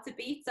hard to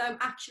beat. So I'm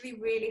actually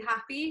really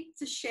happy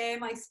to share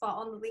my spot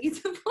on the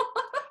leaderboard.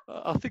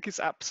 I think it's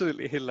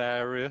absolutely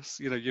hilarious.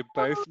 You know, you're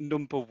both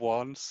number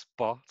one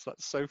spots.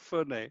 That's so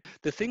funny.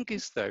 The thing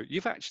is, though,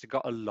 you've actually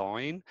got a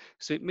line,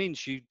 so it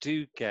means you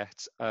do get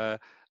the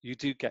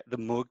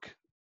mug.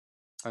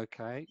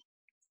 Okay,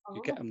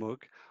 you get a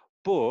mug,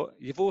 but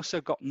you've also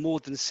got more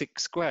than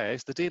 6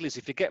 squares. The deal is,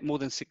 if you get more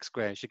than 6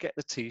 squares, you get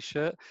the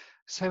T-shirt.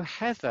 So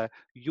Heather,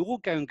 you're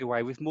going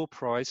away with more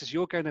prizes.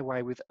 You're going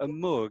away with a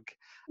mug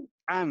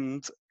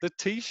and the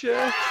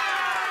T-shirt.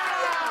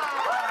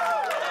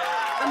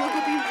 And it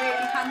will be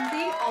really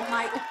handy on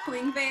my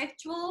upcoming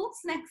virtuals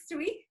next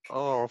week.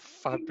 Oh,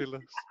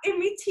 fabulous. In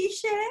my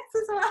T-shirts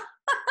as well.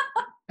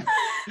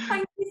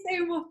 Thank you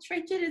so much,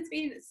 Richard. It's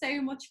been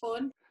so much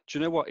fun. Do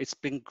you know what? It's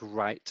been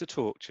great to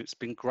talk to you. It's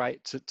been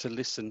great to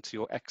listen to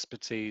your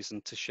expertise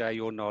and to share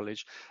your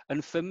knowledge.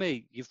 And for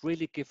me, you've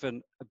really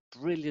given a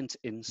brilliant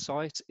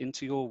insight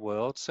into your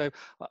world. So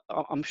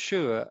I'm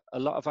sure a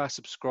lot of our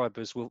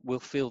subscribers will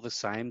feel the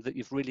same, that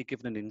you've really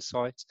given an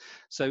insight.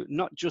 So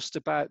not just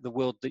about the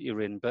world that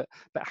you're in, but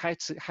how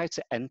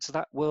to enter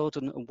that world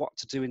and what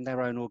to do in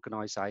their own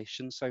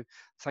organisation. So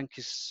thank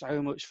you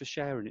so much for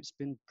sharing. It's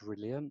been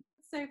brilliant.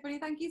 So funny.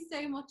 Thank you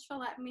so much for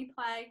letting me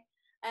play.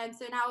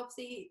 So now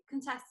obviously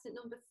contestant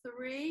number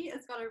 3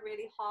 has got a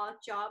really hard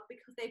job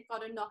because they've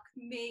got to knock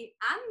me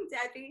and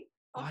Debbie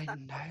off. I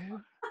know.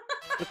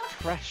 The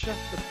pressure,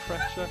 the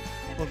pressure.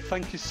 Well,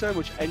 thank you so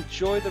much.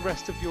 Enjoy the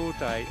rest of your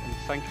day and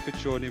thank you for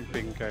joining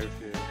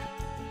Bingoview.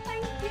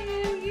 Thank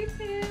you. You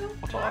too.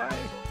 Bye.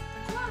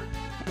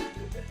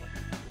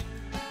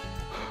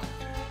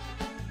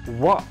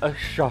 What a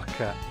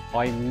shocker.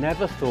 I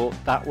never thought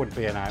that would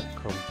be an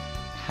outcome.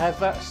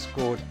 Heather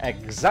scored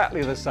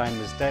exactly the same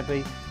as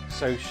Debbie,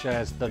 so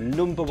shares the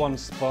number 1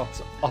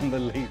 spot on the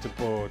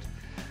leaderboard.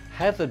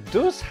 Heather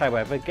does,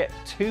 however, get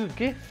 2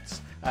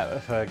 gifts out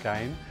of her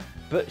game,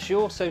 but she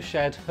also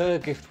shared her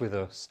gift with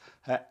us,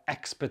 her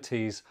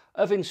expertise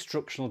of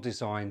instructional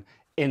design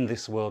in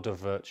this world of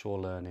virtual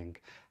learning.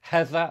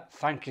 Heather,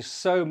 thank you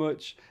so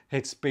much.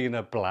 It's been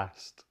a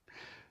blast.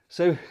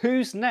 So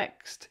who's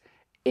next?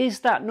 Is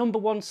that number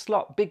 1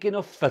 slot big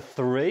enough for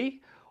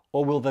 3?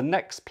 Or will the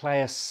next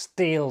player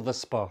steal the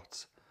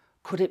spot?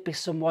 Could it be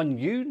someone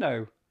you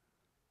know?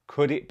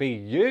 Could it be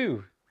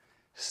you?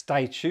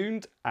 Stay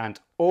tuned and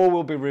all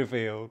will be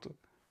revealed.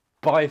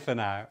 Bye for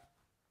now.